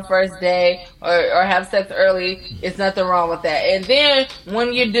fuck on the first day or have sex early, it's nothing wrong with that. And then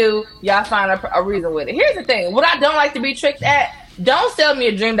when you do, y'all find a reason with it. Here's the thing: what I don't like to be tricked at. Don't sell me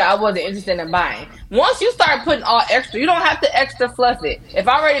a dream that I wasn't interested in buying. Once you start putting all extra, you don't have to extra fluff it. If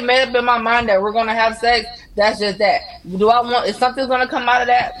I already made up in my mind that we're gonna have sex, that's just that. Is something gonna come out of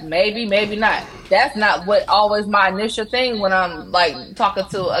that? Maybe, maybe not. That's not what always my initial thing when I'm like talking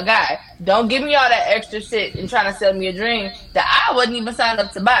to a guy. Don't give me all that extra shit and trying to sell me a dream that I wasn't even signed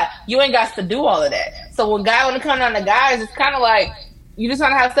up to buy. You ain't got to do all of that. So when guy want to come down to guys, it's kind of like you just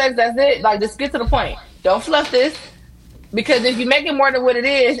want to have sex. That's it. Like just get to the point. Don't fluff this. Because if you make it more than what it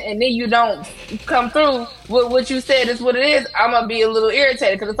is, and then you don't come through with what you said is what it is, I'm gonna be a little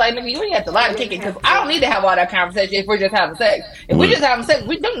irritated. Because it's like, nigga, you ain't have to lie to kick it. Because I don't need to have all that conversation if we're just having sex. If we're just having sex,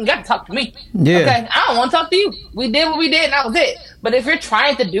 we don't got to talk to me. Yeah. Okay, I don't want to talk to you. We did what we did, and that was it. But if you're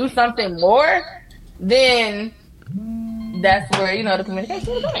trying to do something more, then that's where the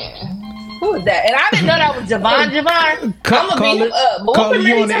communication is going. Who is that? And I didn't know that was Javon. I'm gonna beat him up. But what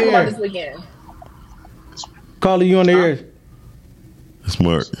we're talking about this weekend? Caller, you on the air. It's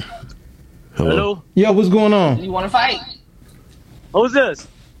Mark. Hello? Yeah, what's going on? You want to fight? Who's this?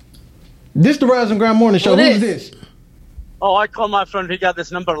 This the Rise and Grind Morning Show. Who's this? Oh, I called my friend. He got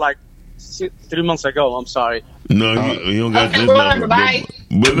this number like 3 months ago. I'm sorry. No, you don't got this number.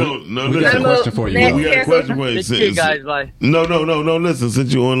 But no, we got a question for you. We got a question for you. Guys, bye. No. Listen,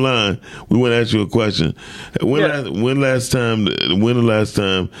 since you're online, we want to ask you a question. When the last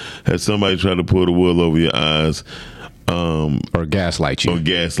time has somebody tried to pull the wool over your eyes or gaslight you.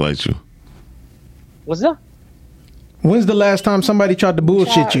 What's that? When's the last time somebody tried to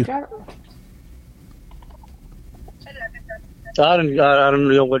bullshit you? I don't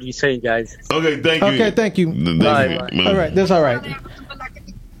know what you're saying, guys. Okay, thank you. Okay, thank you. Bye. All right, that's all right.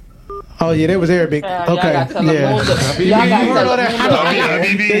 Oh yeah, that was Arabic. Okay, yeah. You heard all that?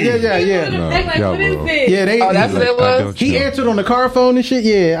 Yeah. Yeah, that's what it was. He answered on the car phone and shit.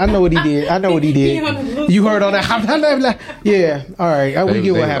 Yeah, I know what he did. You heard all that? Yeah. All right, we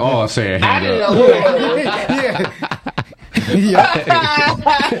get what happened. All saying hang up.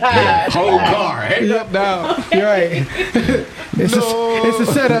 Whole car, hang up now. You're right. It's a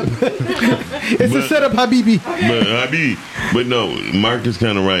setup. It's a setup, Habibi. But no, Mark is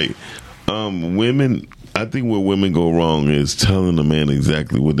kind of right. Women, I think where women go wrong is telling a man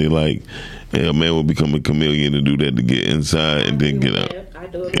exactly what they like. And a man will become a chameleon to do that, to get inside and then get out. I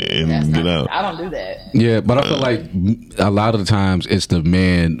don't do that. Yeah, but I feel like a lot of the times it's the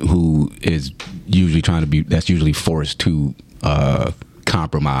man who is usually trying to be, that's usually forced to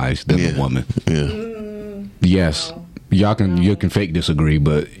compromise than the woman. Yeah. Yes. You can fake disagree,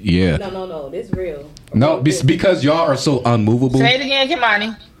 but yeah. No, this real. No, because y'all are so unmovable. Say it again,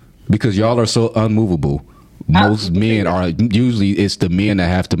 Kimani. Because y'all are so unmovable. Most men are usually, it's the men that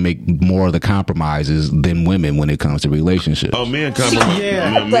have to make more of the compromises than women when it comes to relationships. Oh, men compromise.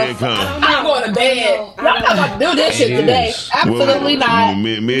 Yeah. I'm going to bed. I'm not about to do this shit today. Absolutely not.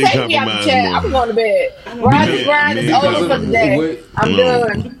 Men Take me out the chat. I'm going to bed. Grind is over for the day. I'm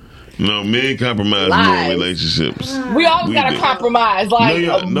done. No, men compromise more in relationships. We always gotta compromise. Like,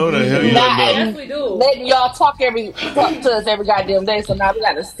 no, the hell you don't. Yes, we do. Letting y'all talk to us every goddamn day. So now we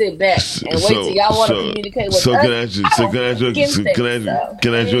gotta sit back and wait till y'all want to communicate with us.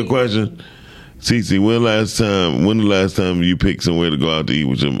 Can I ask you a question? Cece, when the last time you picked somewhere to go out to eat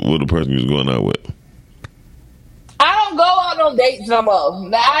with the person you was going out with? I don't go out on dates no more.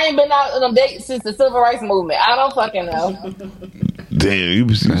 Now, I ain't been out on dates since the civil rights movement. I don't fucking know. Damn, you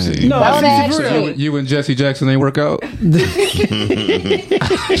you and Jesse Jackson ain't work out? I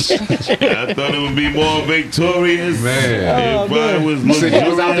thought it would be more victorious. Man. You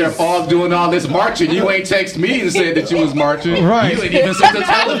was out there all doing all this marching. You ain't text me and said that you was marching. Right. You ain't even sent the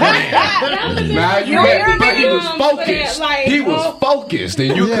telegram. But he was focused. He was focused,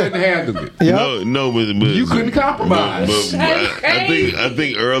 and you couldn't handle it. No, but you couldn't compromise. But I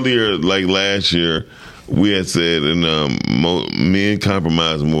think earlier, like last year, we had said, and men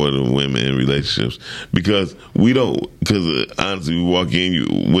compromise more than women in relationships because we don't. Because honestly, we walk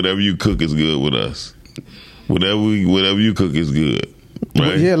in, whatever you cook is good with us. Whatever you cook is good,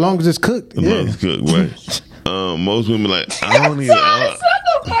 right? Yeah, as long as it's cooked. As long as it's cooked, right? Most women like I don't even.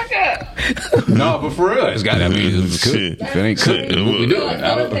 No, but for real, it's got to be cooked. If it ain't cooked, what we doing?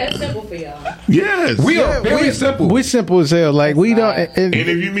 That's simple for y'all. Yes, we are very simple. We're simple as hell. Like we don't. And if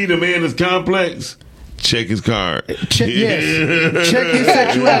you meet a man that's complex, check his card. Check his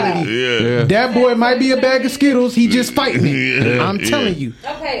sexuality. Yeah. That boy might be a bag of Skittles. He just fighting it. I'm telling you.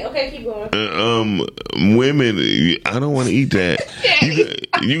 Okay, keep going. Women, I don't want to eat that.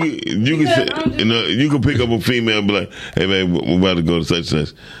 You can pick up a female and be like, "Hey man, we're about to go to such and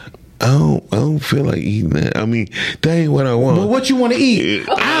such." I don't feel like eating that. I mean, that ain't what I want. But what you want to eat?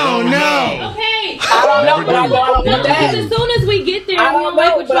 Okay. I don't know. Okay. I don't know, but I don't want that. As soon as we get there, we don't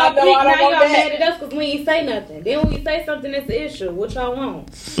like what y'all pick. Now y'all mad at us because we ain't say nothing. Then when we say something, it's an issue. What y'all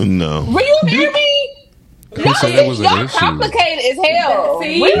want? No. Will you hear me? Y'all complicated as hell.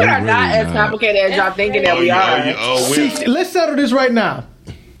 See, we are not as complicated as y'all thinking that we are. See, let's settle this right now.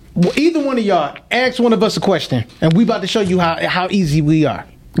 Either one of y'all ask one of us a question, and we about to show you how easy we are.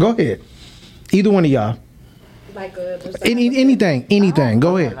 Go ahead. Either one of y'all. Like anything.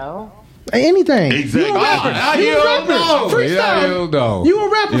 Go ahead. Anything. Exactly. You a rapper. Freestyle. You a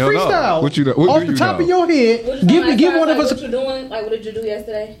rapper. Freestyle. What off the top of your head, give one of us. What you doing? Like, what did you do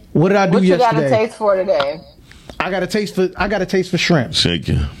yesterday? What did I do yesterday? What you got a taste for today? I got a taste for shrimp. Shake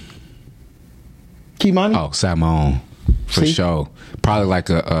it. Kimani? Oh, salmon. For sure. Probably like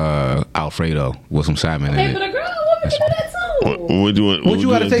a Alfredo with some salmon in it. Okay, but a girl, woman can do that too. What you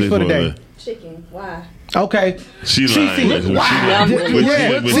got to taste for today? Chicken. Why? Okay. She lying. Wow. She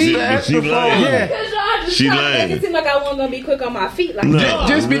lying. It seemed like I wasn't gonna be quick on my feet. Like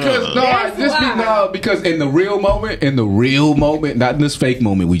because in the real moment, not in this fake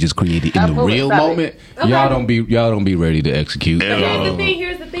moment we just created. In the real moment, y'all don't be ready to execute.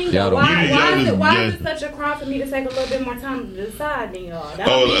 Here's the thing. Why is it such a crime for me to take a little bit more time to decide than y'all? That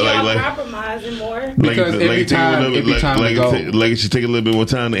don't mean y'all compromising more. Because every time we go, like it should take a little bit more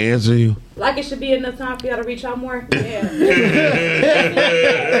time to answer you. Like it should be enough time for y'all to reach out more. Yeah.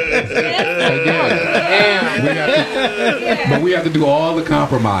 And we have to do all the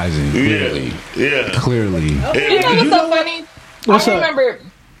compromising. Clearly. Yeah. Clearly. You know what's so funny? What's I up? remember.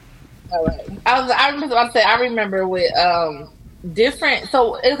 All right. I remember with different.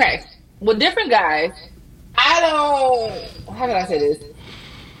 So okay, with different guys, I don't. How can I say this?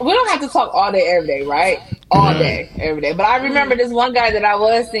 We don't have to talk all day, every day, right? All day, every day. But I remember this one guy that I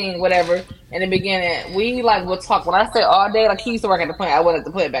was seeing, whatever, in the beginning. We would talk. When I say all day, he used to work at the plant. I wasn't at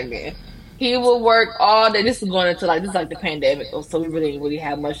the plant back then. He would work all day. This is going into this is the pandemic, so we really didn't really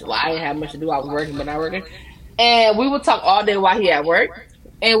have much. I didn't have much to do. I was working, but not working. And we would talk all day while he at work.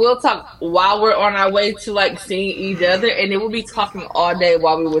 And we'll talk while we're on our way to seeing each other, and then we'll be talking all day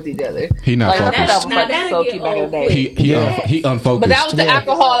while we're with each other. He not focused. He unfocused. But that was the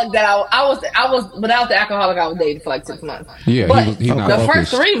alcoholic that I was. But that was the alcoholic I was dating for 6 months. Yeah, but he not the focused.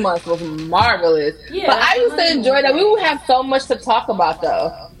 first 3 months was marvelous. Yeah, but I used to enjoy that. We would have so much to talk about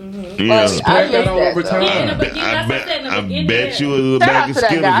though. Yeah. Spread that over time. I bet you a little bag of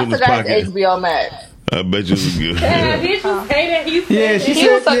Skittles in his pocket. HBO Max. I bet you it was good. Yeah, did you say that? He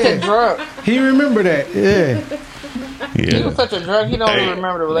was such a drunk. He remember that. Yeah. He was such a drunk. He don't even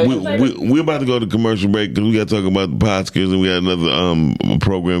remember the relationship. We're about to go to commercial break because we got to talk about the Podskers, and we got another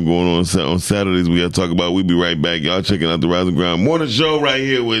program going on Saturdays. We got to talk about. We'll be right back. Y'all checking out the Rising Ground Morning Show right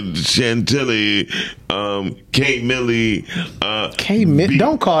here with Chantilly, Kate Millie. Kate Millie.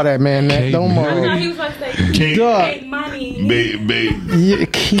 Don't call that man that. Don't No, he was about to say Kate Money. Yeah,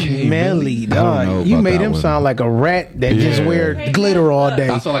 Kate Millie, dog. You made him sound like a rat that just wear glitter all day.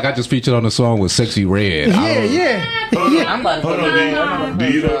 I feel like I just featured on the song with Sexy Red. Yeah. Hold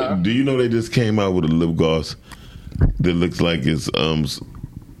on, do you know they just came out with a lip gloss that looks like it's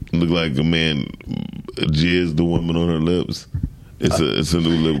look like a man jizzed the woman on her lips. It's a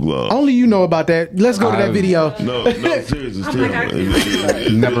new lip gloss. Only you know about that. Let's go to that video. No, seriously, it's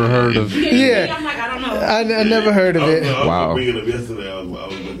terrible. Never heard of. Yeah, I'm like, I don't know. I never heard of it. I was bringing it up yesterday. I was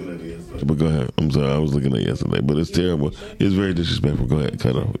looking at it yesterday. But go ahead. I'm sorry. I was looking at it yesterday, but it's terrible. It's very disrespectful. Go ahead.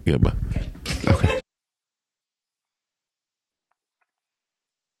 Cut off. Yeah, bye. Okay.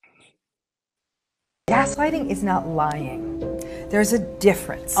 Gaslighting is not lying. There's a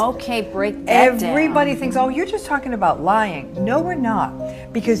difference. Okay, break that down. Everybody thinks, oh, you're just talking about lying. No, we're not.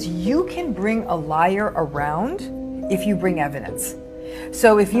 Because you can bring a liar around if you bring evidence.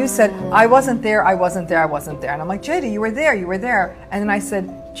 So if you said, I wasn't there, I wasn't there, I wasn't there. And I'm like, Jada, you were there, you were there. And then I said,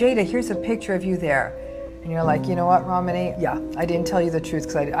 Jada, here's a picture of you there. And you're like, you know what, Romany? Yeah, I didn't tell you the truth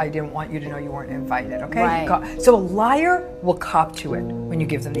because I didn't want you to know you weren't invited, okay? Right. So a liar will cop to it when you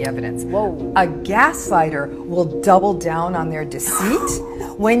give them the evidence. Whoa. A gaslighter will double down on their deceit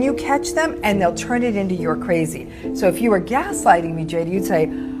when you catch them, and they'll turn it into you're crazy. So if you were gaslighting me, Jada, you'd say,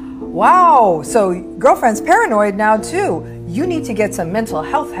 wow, so girlfriend's paranoid now too. You need to get some mental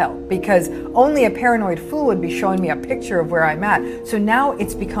health help because only a paranoid fool would be showing me a picture of where I'm at. So now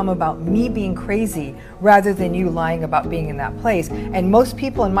it's become about me being crazy rather than you lying about being in that place. And most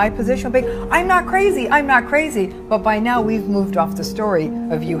people in my position will be, I'm not crazy, I'm not crazy. But by now we've moved off the story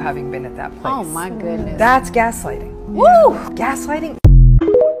of you having been at that place. Oh my goodness. That's gaslighting. Woo! Gaslighting.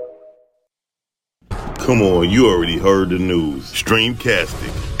 Come on, you already heard the news.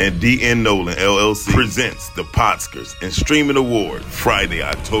 Streamcasting and DN Nolan LLC presents the Podskers and Streaming Award Friday,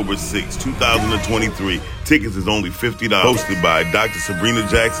 October 6, 2023. Tickets is only $50. Hosted by Dr. Sabrina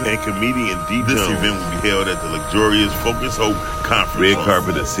Jackson and comedian D. This event will be held at the luxurious Focus Hope Conference. Red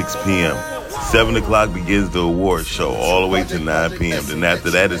carpet at 6 p.m. 7 o'clock begins the award show all the way to 9 p.m. Then after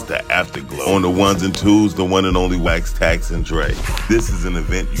that is the afterglow. On the ones and twos, the one and only Wax, Tax, and Dre. This is an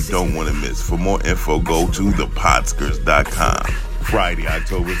event you don't want to miss. For more info, go to thepodskers.com. Friday,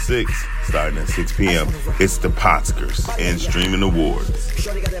 October 6th, starting at 6 p.m. It's the Podskers and Streaming Awards.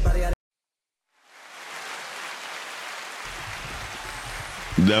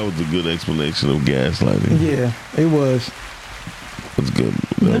 That was a good explanation of gaslighting. Yeah, it was. That's good.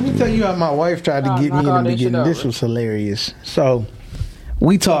 Let me tell you how my wife tried to get me in the beginning. This was hilarious. So,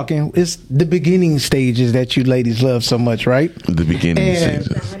 we talking. It's the beginning stages that you ladies love so much, right? The beginning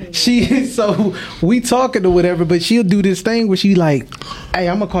stages. So we talking or whatever, but she'll do this thing where she like, hey,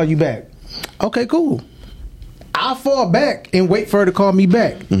 I'm gonna call you back. Okay, cool. I'll fall back and wait for her to call me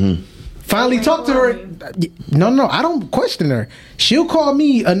back. Mm-hmm. Finally talk to her. No, I don't question her. She'll call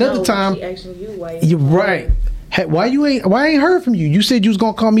me another time. She actually you wait. You're right. Hey, why I ain't heard from you? You said you was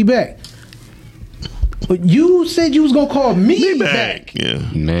gonna call me back. But you said you was gonna call me back. Yeah.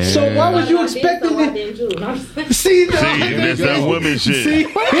 Man. So why was you expecting it? See, that's that woman shit. See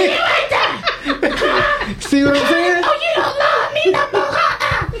what I'm saying? Oh, you don't love me no more.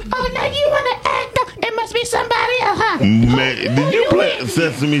 Oh, now you wanna act. It must be somebody else. Man, did you play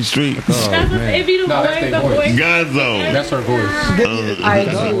Sesame Street? It be the voice. Gonzo. That's her voice. I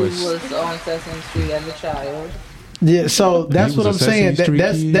That's her too voice. was on Sesame Street as a child. Yeah, so that's He what I'm was a saying. Sesame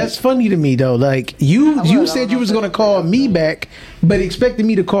That's Street that's funny to me though. Like you said you was gonna call me back, but expected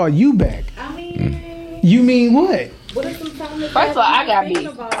me to call you back. I mean, You mean what? what is some time First of all, I got beef.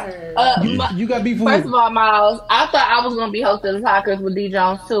 You got beef with First of all, Miles, I thought I was gonna be hosting the podcast with D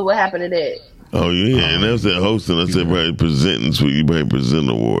Jones too. What happened to that? Oh yeah, and that was that hosting. I said, "Right, presenting, so you might present an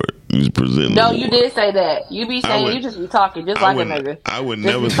award." You was presenting. No, an you award. did say that. You be saying you just be talking just like a nigga. I would Just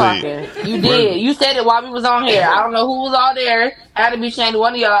never be say. talking. You did. You said it while we was on here. I don't know who was all there. Had to be Shane,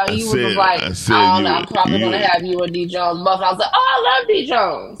 one of y'all. And you was just like, I don't know. I'm probably gonna have you and D Jones both. I was like, oh, I love D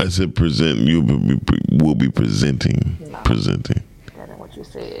Jones. I said, "Present." You will be presenting. Presenting. That ain't what you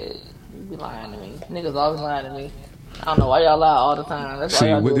said. You be lying to me. Niggas always lying to me. I don't know why y'all lie all the time. That's See,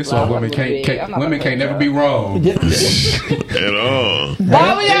 why y'all this is why women can't never be wrong. At all.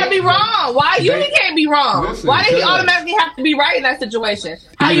 Why we gotta be wrong? Why you can't be wrong? Listen, Why did he cuz. automatically have to be right in that situation?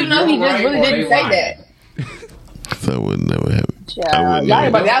 How you know he You're just right really or didn't they say lying. that? That would never happen. Child, y'all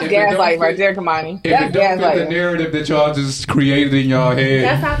about that's gaslighting right there, Kamani. If That's it don't fit the gaslighting. narrative that y'all just created in y'all head,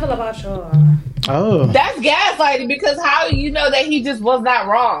 That's how I feel about y'all. Oh. That's gaslighting because how do you know that he just was not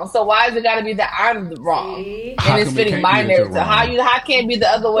wrong? So why is it got to be that I'm wrong? How And it's come it fitting can't my be that you're narrative. wrong? How can't it be the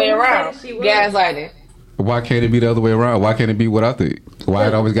other way around? Gaslighting. why can't it be the other way around? Why can't it be what I think? Why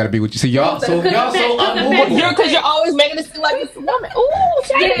it always got to be what you see? Y'all so unmovable. Because you're always making it seem like it's a woman. Ooh,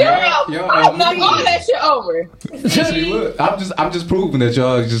 shady Yeah, girl. y'all I'm not unmovable. all that shit over. See, look, I'm just proving that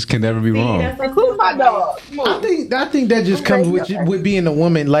y'all just can never be wrong. Include my dog. I think that just comes with being a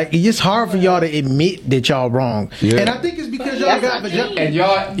woman. Like it's hard for y'all to admit that y'all wrong, Yeah. and I think it's because y'all got vagina. And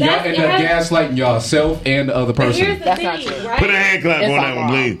y'all end up gaslighting yourself and the other person. That's not true. Put a hand clap on that one,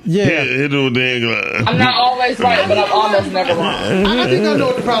 please. Yeah. Hit it with the hand clap. I'm not always right, but I'm almost never wrong. I think I know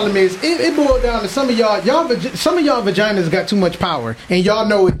what the problem is. It boiled down to some of y'all some of y'all vaginas got too much power, and y'all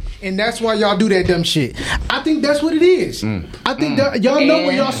know it, and that's why y'all do that dumb shit. I think that's what it is. I think that y'all know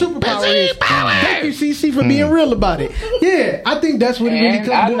what y'all superpower is. Thank you, CC, for being real about it. Yeah, I think that's what it really And comes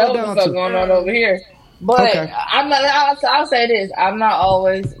I boiled know down what's to. going on over here. But Okay. I'm not. I'll say this: I'm not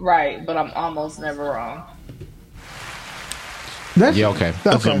always right, but I'm almost never wrong. Yeah, okay.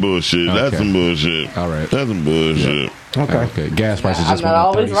 That's some bullshit. That's Okay. some bullshit. All right. That's some bullshit. Okay. Gas prices I'm just not went up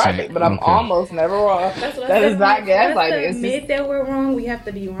always 30 right, cents. but I'm Okay. almost never wrong. That's what I That said. is not For us gaslighting. to It's admit just, that we're wrong, we have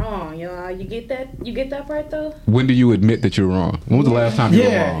to be wrong, y'all. You get that? You get that part though? When do you admit that you're wrong? When was the last time you were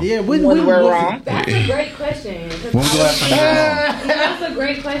wrong? Yeah. when we're wrong. That's a great question. When was the last time you were wrong? That's a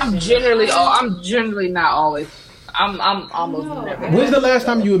great question. I'm generally not always. I'm almost never. When's the last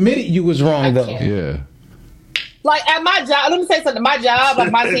time you admitted you was wrong though? Yeah. Like at my job, let me say something. My job,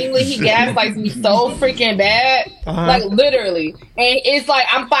 like my team lead, he gaslights me so freaking bad, like literally. And it's like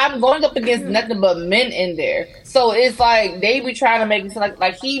I'm going up against nothing but men in there. So it's like they be trying to make it seem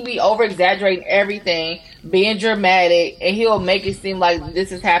like he be over exaggerating everything, being dramatic, and he'll make it seem like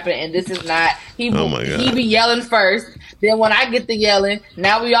this is happening and this is not. He be yelling first. Then when I get the yelling,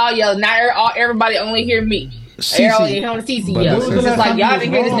 now we all yelling. Now everybody only hear me. Everybody only CC But yelling. when was the It's last like time y'all you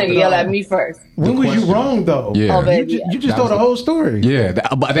didn't was hear this wrong, nigga yell though? at me first. When was you wrong though? Yeah. Oh, baby. You just told the whole story. Yeah.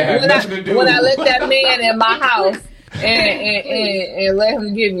 But that had nothing to do. When I let that man in my house and let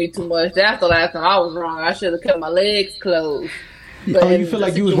him give me too much, that's the last time I was wrong. I should have kept my legs closed. But Oh, you feel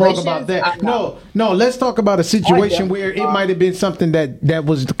like you was wrong about that? No. Let's talk about a situation where it might have been something that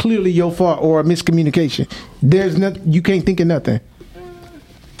was clearly your fault or a miscommunication. There's nothing you can't think of nothing.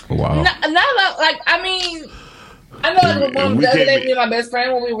 Wow. I mean, I know like the other day, me and my best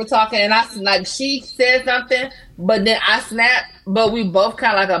friend when we were talking, and she said something, but then I snapped. But we both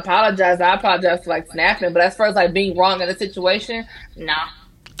kind of like apologized. I apologized for like snapping, but as far as like being wrong in a situation, nah.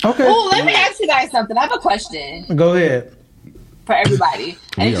 Okay. Oh, let me ask you guys something. I have a question Go ahead. for everybody.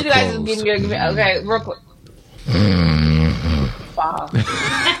 We And are you guys closed. just give me okay, real quick. Wow.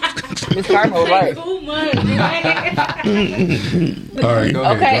 Miss Carter was right. Too much. All right, go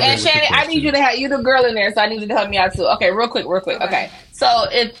ahead. Okay, and Shannon, I need you to have you the girl in there, so I need you to help me out too. Okay, real quick. Okay, so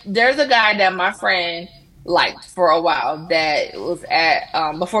if there's a guy that my friend liked for a while that was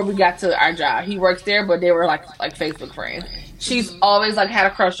at before we got to our job, he works there, but they were like Facebook friends. She's always like had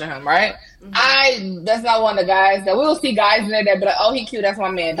a crush on him, right? That's not one of the guys that we'll see guys in there that be like, oh, he cute, that's my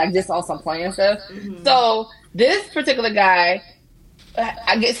man, like just on some playing stuff. So this particular guy,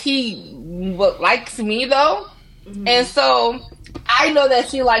 I guess he likes me though, and so I know that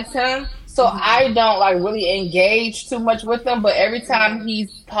she likes him. So I don't like really engage too much with him. But every time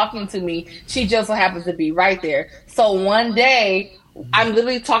he's talking to me, she just so happens to be right there. So one day I'm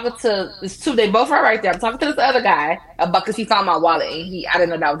literally talking to this two. They both are right there. I'm talking to this other guy about because he found my wallet and I didn't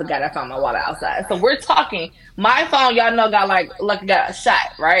know that was the guy that found my wallet outside. So we're talking. My phone, y'all know, got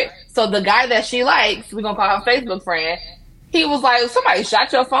shot, right? So the guy that she likes, we're gonna call him Facebook friend. He was like, somebody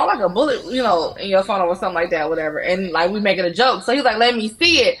shot your phone like a bullet, in your phone or something like that, whatever. And like we making a joke. So he's like, let me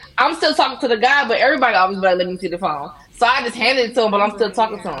see it. I'm still talking to the guy, but everybody always be like, let me see the phone. So I just handed it to him, but I'm still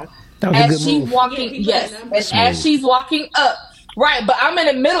talking to him. As she's walking, as she's walking up. Right, but I'm in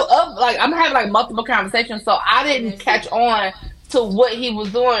the middle of, I'm having, multiple conversations, so I didn't catch on to what he was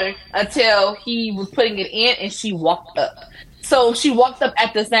doing until he was putting it in and she walked up. So she walked up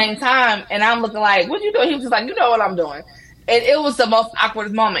at the same time, and I'm looking like, what you doing? He was just like, you know what I'm doing. And it was the most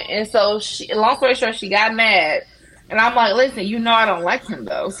awkward moment. And so, long story short, she got mad. And I'm like, listen, I don't like him,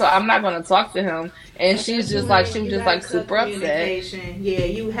 though, so I'm not going to talk to him. And she was just super upset. Yeah,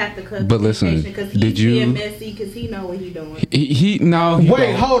 you have to cut. But listen, did you? Being messy because he know what he doing.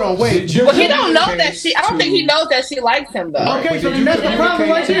 Hold on. Well, he don't know that she. I don't think he knows that she likes him though. Okay, so that's the problem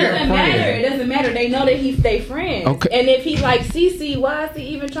right there. It doesn't matter. They know that he's their friend. Okay. And if he like Cece, why is he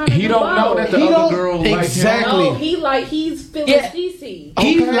even trying to? He don't know that the other girl likes him. No, he's feeling Cece.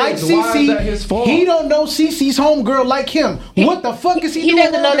 He likes Cece. He don't know Cece's homegirl like him. What the fuck is he doing? He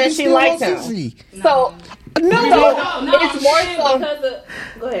doesn't know that she likes him. So it's more so because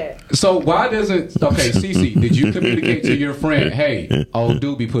of. Go ahead. So why doesn't Cece? Did you communicate to your friend? Hey, old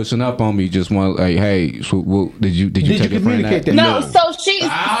dude be pushing up on me. Just want hey. So, did you tell your friend that? No. So she. So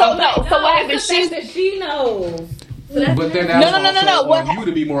what happened? She knows. But then that's no. Want you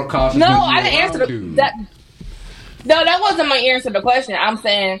to be more cautious. No, I didn't answer that. No, that wasn't my answer to the question. I'm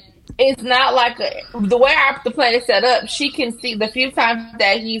saying. It's not like the way the plan is set up. She can see the few times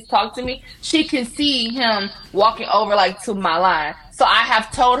that he's talked to me. She can see him walking over to my line. So I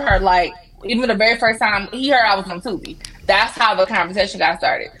have told her even the very first time he heard I was on Tubi. That's how the conversation got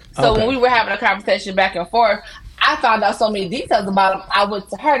started. So when we were having a conversation back and forth, I found out so many details about him. I went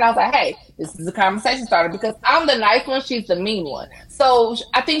to her and I was like, hey, this is a conversation starter because I'm the nice one, she's the mean one. So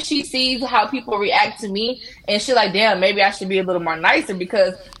I think she sees how people react to me and she's like, damn, maybe I should be a little more nicer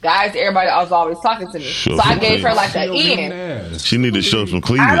because everybody was always talking to me. So I gave her an in. She need to show some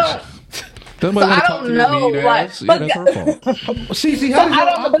cleavage. I don't know. Cece, but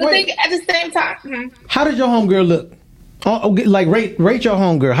the thing at the same time. How did your homegirl look? Rate your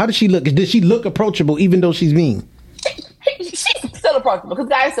homegirl. How did she look? Did she look approachable even though she's mean? She's still approachable because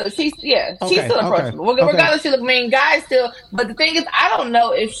guys she's still approachable. Regardless, she look mean. Guys still, but the thing is, I don't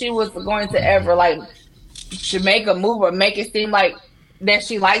know if she was going to ever should make a move or make it seem like that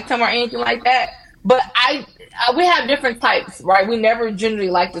she liked him or anything like that. But we have different types, right? We never generally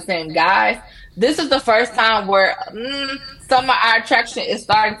like the same guys. This is the first time where some of our attraction is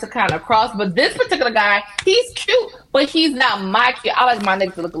starting to kind of cross. But this particular guy, he's cute, but he's not my cute. I like my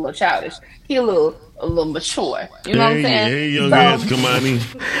niggas to look a little childish. He a little mature. You know what I'm saying? Hey, young ass, come on in.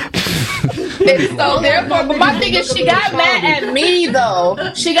 So therefore, but my thing is, she got mad at me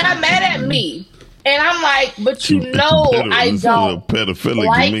though. She got mad at me. And I'm like, but I don't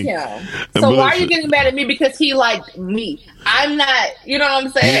like him. So why are you getting mad at me because he liked me? I'm not, you know what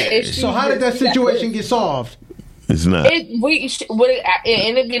I'm saying? So how did that situation get solved? It's not. It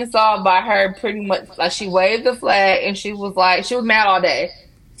ended up getting solved by her pretty much, she waved the flag and she was mad all day.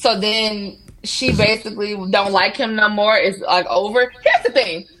 So then she basically don't like him no more. It's over. Here's the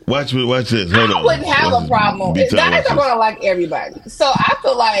thing. Watch this. Hold on. I wouldn't have a problem. Guys are going to like everybody. So I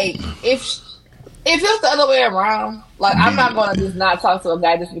feel like if it's the other way around, I'm not gonna just not talk to a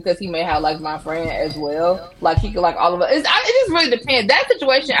guy just because he may have my friend as well. He could all of us. It just really depends. That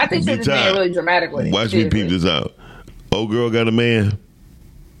situation, I think she's just being really dramatic with it. Watch me peep this out. Old girl got a man?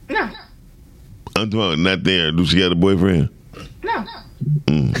 No. I'm talking not there. Do she got a boyfriend? No.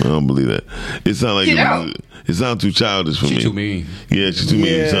 I don't believe that. It sounds it sounds too childish for me. She too mean. Yeah, she's too mean.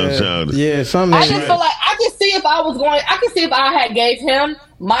 It sounds childish. Yeah, something. I just feel I could see if I had gave him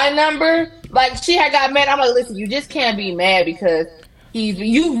my number. She had got mad. I'm like, listen, you just can't be mad because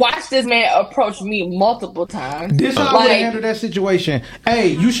you watched this man approach me multiple times. This how I would handle that situation. Hey,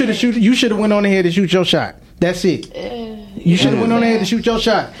 you should have went on ahead and shoot your shot. That's it. You should have went on ahead and shoot your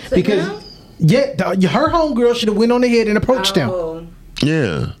shot because her homegirl should have went on ahead and approached them.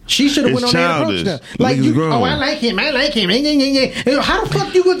 Yeah, she should have went on there and approached them. I like him. How the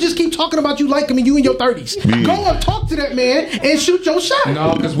fuck you gonna just keep talking about you like him and you in your 30s? Go and talk to that man and shoot your shot.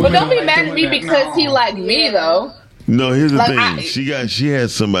 No, but don't be mad at me because he liked me though. No, here's the thing. She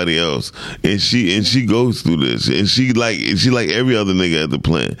has somebody else, and she goes through this, and she like every other nigga at the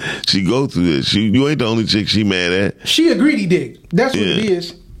plant. She goes through this. You ain't the only chick she mad at. She a greedy dick. That's what it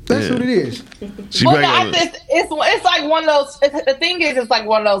is. That's what it is. She Well, bring no, on- it's like one of those. The thing is, it's like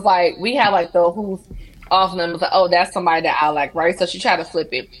one of those like we have like the who's off them. It's like, oh, that's somebody that I like, right? So she tried to flip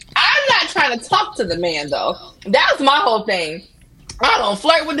it. I'm not trying to talk to the man though. That's my whole thing. I don't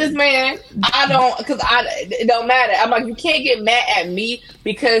flirt with this man. I don't, because it don't matter. I'm like, you can't get mad at me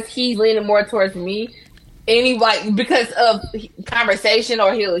because he's leaning more towards me. Because of conversation,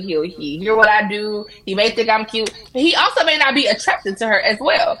 or he hear what I do. He may think I'm cute. He also may not be attracted to her as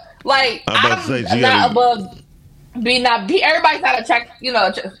well. Like I'm not above everybody's not attracted.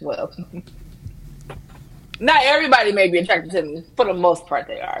 Well, not everybody may be attracted to me. For the most part,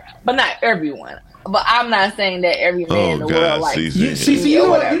 they are, but not everyone. But I'm not saying that every man in the world like.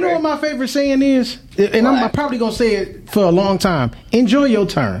 You know what my favorite saying is, and I'm probably gonna say it for a long time. Enjoy your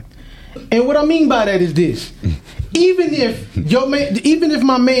turn. And what I mean by that is this: even if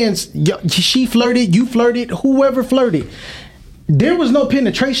my man's she flirted, you flirted, whoever flirted, there was no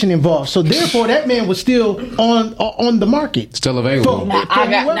penetration involved. So therefore, that man was still on the market, still available.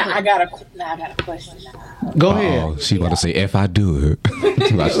 I got a question. Go ahead. Oh, she about to say, if I do it. Go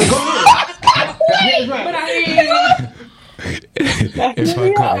ahead. But I mean. Let's hear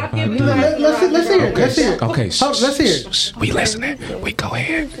it. Let's hear it. Okay, let's hear it. We listening. We go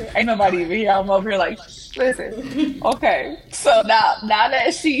ahead. Ain't nobody even here. I'm over here like, listen. Okay, so now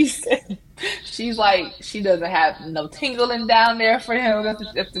that she's like, she doesn't have no tingling down there for him.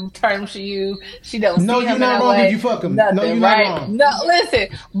 That's the term she used. She doesn't. No, see you're him not in that wrong way. if you fuck him. Nothing, No, you're right? not wrong. No, listen.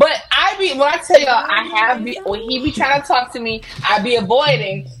 But when I tell y'all, when he be trying to talk to me, I be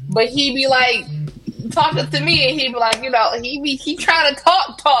avoiding, but he be like talking to me, and he be like, he trying to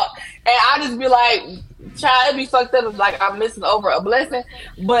talk, and I just be like, child, it be fucked up. Like I'm missing over a blessing,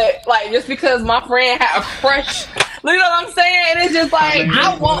 but like just because my friend had a crush, you know what I'm saying? And it's just like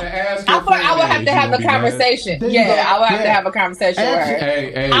I feel like I would have to have the conversation. Yeah, I would have to have a conversation with her.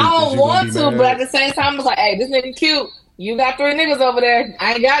 Hey, I don't want to, but at the same time, it's like, hey, this nigga cute. You got 3 niggas over there.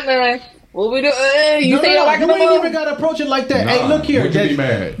 I ain't got none. What we do? You think you like you ain't even gotta approach it like that. Hey, look here. Would you be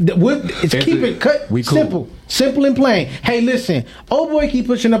mad? Keep it cut. We cool. Simple and plain. Hey, listen. Old boy keep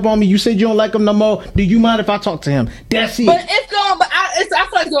pushing up on me. You said you don't like him no more. Do you mind if I talk to him? That's it. But it's going. But I feel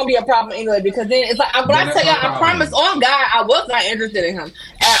like it's gonna be a problem anyway, because then it's like when I tell y'all, I promise on God, I was not interested in him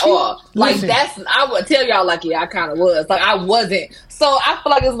at all. Like I would tell y'all like, yeah, I kind of was. Like I wasn't. So I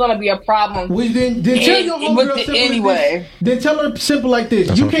feel like it's gonna be a problem. Then tell your homegirl simple anyway. Then tell her simple like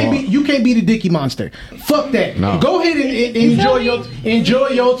this. You can't be the dicky monster. Fuck that. No. Go ahead and enjoy your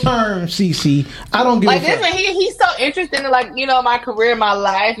term, CC. I don't give a fuck. This man, he's so interested in my career, my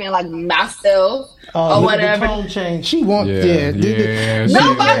life, and like myself or whatever. The tone change. She wants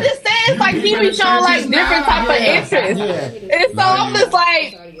No, but I'm just saying, it's like he be showing like different type of interest, and so I'm just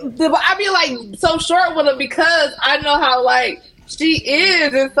like, I be like so short with him because I know how like she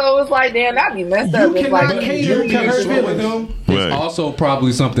is, and so it's like, damn, that'd be messed up. You cannot cater to her feelings. It's also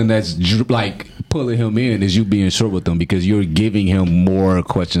probably something that's like pulling him in is you being short with him because you're giving him more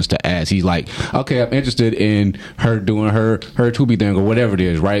questions to ask. He's like, okay, I'm interested in her doing her Tubi thing or whatever it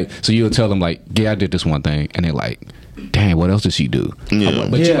is, right? So you'll tell them like, yeah, I did this one thing, and they're like, dang, what else did she do? Yeah.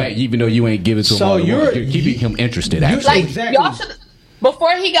 But you ain't, even though you ain't giving to him, all you're keeping him interested. Actually, like y'all should.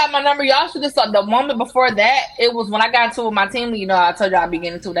 Before he got my number, y'all should have saw the moment before that. It was when I got into it with my team. I told y'all I be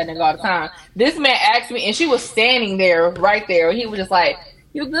getting into that nigga all the time. This man asked me, and she was standing there, right there. He was just like,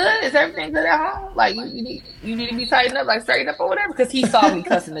 "You good? Is everything good at home? Like you need to be tightened up, like straightened up or whatever." Because he saw me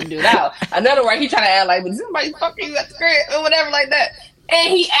cussing the dude out. Another way, he trying to act like, "But somebody fucking you at the crib or whatever like that."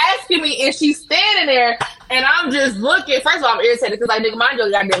 And he asking me, and she's standing there, and I'm just looking. First of all, I'm irritated because like, nigga, mind your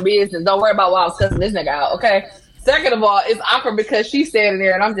goddamn business. Don't worry about why I was cussing this nigga out, okay? Second of all, it's awkward because she's standing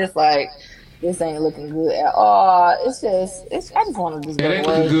there and I'm just like, this ain't looking good at all. I just want to just go away. It ain't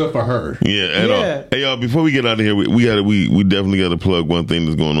looking good for her. Yeah, at all. Hey, y'all, before we get out of here, we definitely got to plug one thing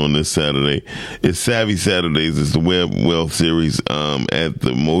that's going on this Saturday. It's Savvy Saturdays. It's the Web Wealth series at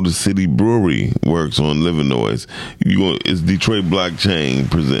the Motor City Brewery Works on Livernois. It's Detroit Blockchain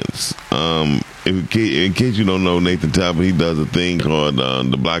presents. In case you don't know, Nathan Topper, he does a thing called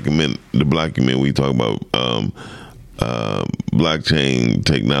the Blockument. We talk about blockchain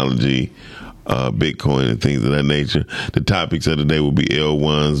technology, Bitcoin and things of that nature. The topics of the day will be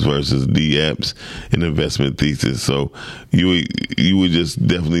L1s versus D-apps and investment thesis. So you would just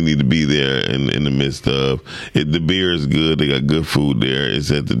definitely need to be there in the midst of it. The beer is good. They got good food there.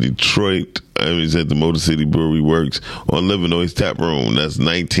 It's at the Detroit He's at the Motor City Brewery Works on Livernois Tap Room. That's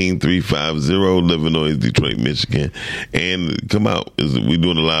 19350 Livernois, Detroit, Michigan. And come out. We're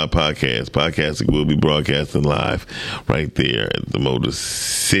doing a live podcast. Podcasting will be broadcasting live right there at the Motor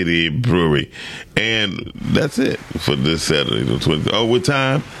City Brewery. And that's it for this Saturday, the 20th. Oh, what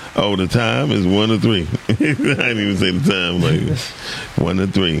time? Oh, the time is 1 to 3. I didn't even say the time. Like 1 to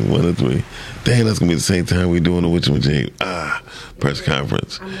 3. 1 to 3. Dang, that's gonna be the same time we're doing the Whatchamajig press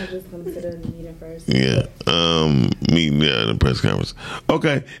conference. I'm just gonna sit in the meeting first. Yeah, the press conference.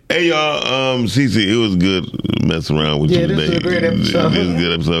 Okay, hey y'all, CC, it was good messing around with you today. This was a great episode. This was a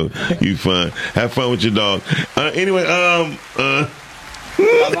good episode. You fun. Have fun with your dog. Anyway, my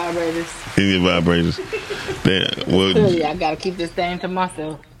vibrators. In your vibrators. Damn. Well, Clearly, I gotta keep this thing to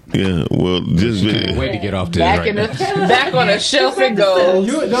myself. Yeah, well, just wait to get off this. Back back on the shelf it goes.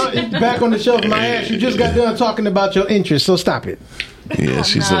 Back on the shelf, my ass. You just got done talking about your interests, so stop it. Yeah,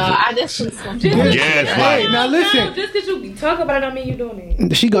 she's I just Hey, now listen. Just because you talk about it, don't mean you doing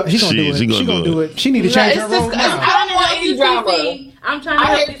it. She gonna do it. She gonna do it. She need to change her role now. I don't want any drama. I'm trying to I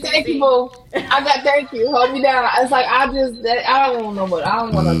help hate thank people. Thank you. Hold me down. It's like I don't know what. I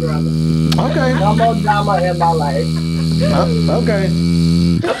don't want no drama. Okay. No more drama in my life. Okay.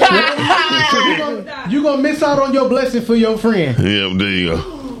 You gonna miss out on your blessing for your friend. Yeah, there you go.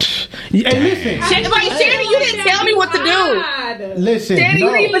 Hey, listen. Shandy, you didn't tell me what to do. Listen, Shandy, you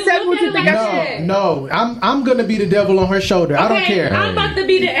didn't even tell me what you think I said. No, I'm gonna be the devil on her shoulder. I don't care. I'm about to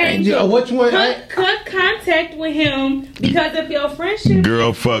be the angel. Which one? Cut contact with him because of your friendship.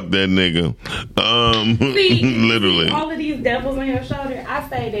 Girl, fuck that nigga. Literally. All of these devils on your shoulder. I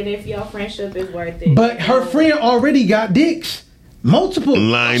say that if your friendship is worth it. But her friend already got dicks. Multiple.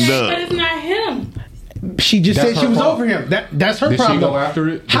 Lined up. But it's not him. She just said she was over him. That's her problem. Did she go after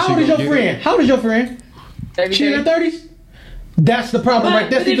it? How old is your friend? How old is your friend? She in her 30s? That's the problem right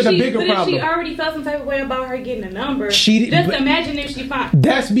there. That's even a bigger problem. If she already felt some type of way about her getting a number, just imagine if she found.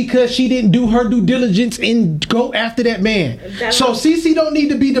 That's because she didn't do her due diligence and go after that man. So Cece don't need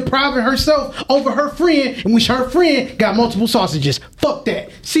to be depriving herself over her friend, in which her friend got multiple sausages. Fuck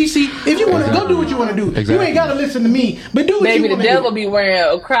that. Cece, if you want to go do what you want to do, you ain't got to listen to me, but do what you want to do. Maybe the devil be wearing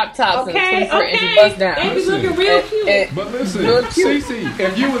a crop top and a bust down. They be looking real cute. But listen, Cece,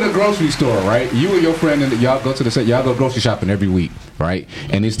 if you in a grocery store, right? You and your friend and y'all go to y'all go grocery shopping every week, right?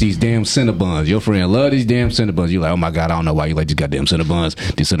 And it's these damn Cinnabons. Your friend love these damn Cinnabons. You're like, oh my God, I don't know why you like these goddamn Cinnabons.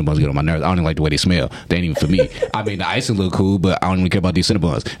 These Cinnabons get on my nerves. I don't even like the way they smell. They ain't even for me. I mean, the icing look cool, but I don't even care about these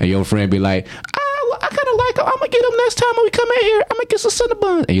Cinnabons. And your friend be like, I kind of like them. I'm going to get them next time when we come in here. I'm going to get some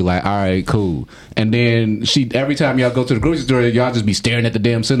Cinnabons. And you're like, all right, cool. And then every time y'all go to the grocery store, y'all just be staring at the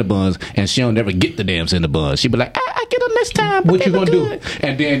damn Cinnabons, and she don't never get the damn Cinnabons. She be like, I get them next time. What you going to do?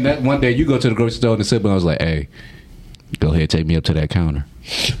 And then that one day you go to the grocery store and the Cinnabons like, hey, go ahead, take me up to that counter.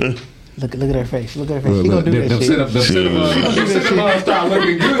 Look at her face. Look at her face. She gonna do that shit. The Cinnabons start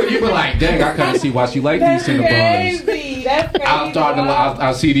looking good. You be like, dang, I kind of see why she like these Cinnabons. That's crazy. I'm starting to.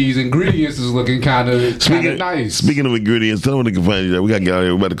 I see these ingredients is looking kind of nice. Speaking of ingredients, tell them they can find you there. We got to get out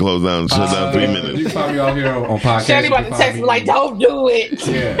here. We're about to close down and shut down 3 minutes. You can find me out here on podcast. Shandy about to text me like, don't do it.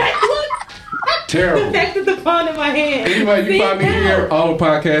 Yeah. Terrible. Protected the phone in my hand. Anyway, you find me here on the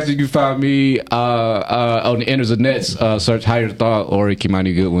podcast. You can find me on the Enters of Nets. Search Higher Thought or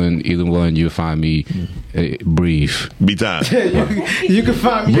Kimani Goodwin. Either one, you'll find me. Brief. Be time. You can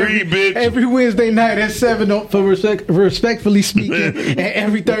find me every Wednesday night at 7 for Respectfully Speaking, and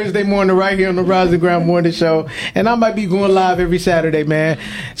every Thursday morning right here on the Rise and Ground Morning Show. And I might be going live every Saturday, man.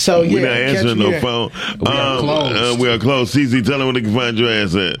 So we're not answering no phone. We are closed. CC, tell them where they can find your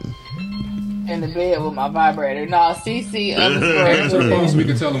ass at. In the bed with my vibrator. No, CC _ we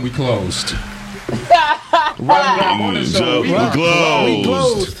can tell them we closed. We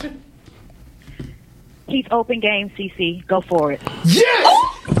closed. Keep open game, CC. Go for it. Yes!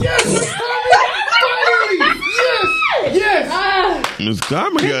 Yes! Yes! Miss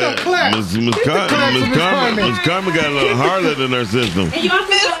Karma got Miss Karma got a little harlot in her system. And you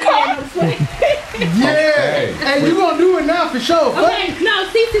also yeah. Hey, you gonna do it now for sure. Okay, no,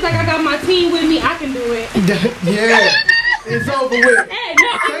 Cece's like, I got my team with me. I can do it. Yeah. It's over with. Hey,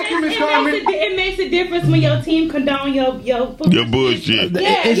 no, thank you, Miss Carmen. It makes a difference when your team condone your bullshit.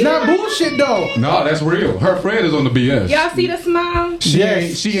 Yeah, it's not bullshit though. No, that's real. Her friend is on the BS. Y'all see the smile? She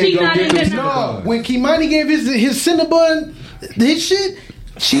ain't gonna get the no. When Kimani gave his Cinnabon, his shit.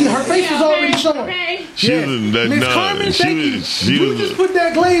 Her face was already showing. Miss Carmen, thank you. You just put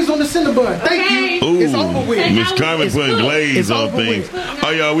that glaze on the Cinnabon. Thank you. Ooh, it's over with. Miss Carmen putting glaze on things.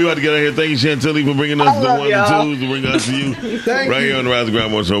 Oh, y'all, we about to get out here. Thank you, Chantilly, for bringing us the 1 and 2s to bring us to you. Right here on the Rise and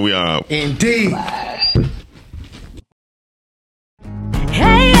Ground Morning Show. We are out. Indeed.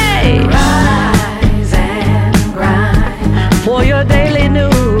 Hey, hey. for your daily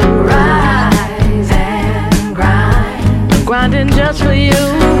news. Rise and grind, grinding just for you.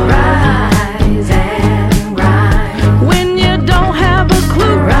 Rise and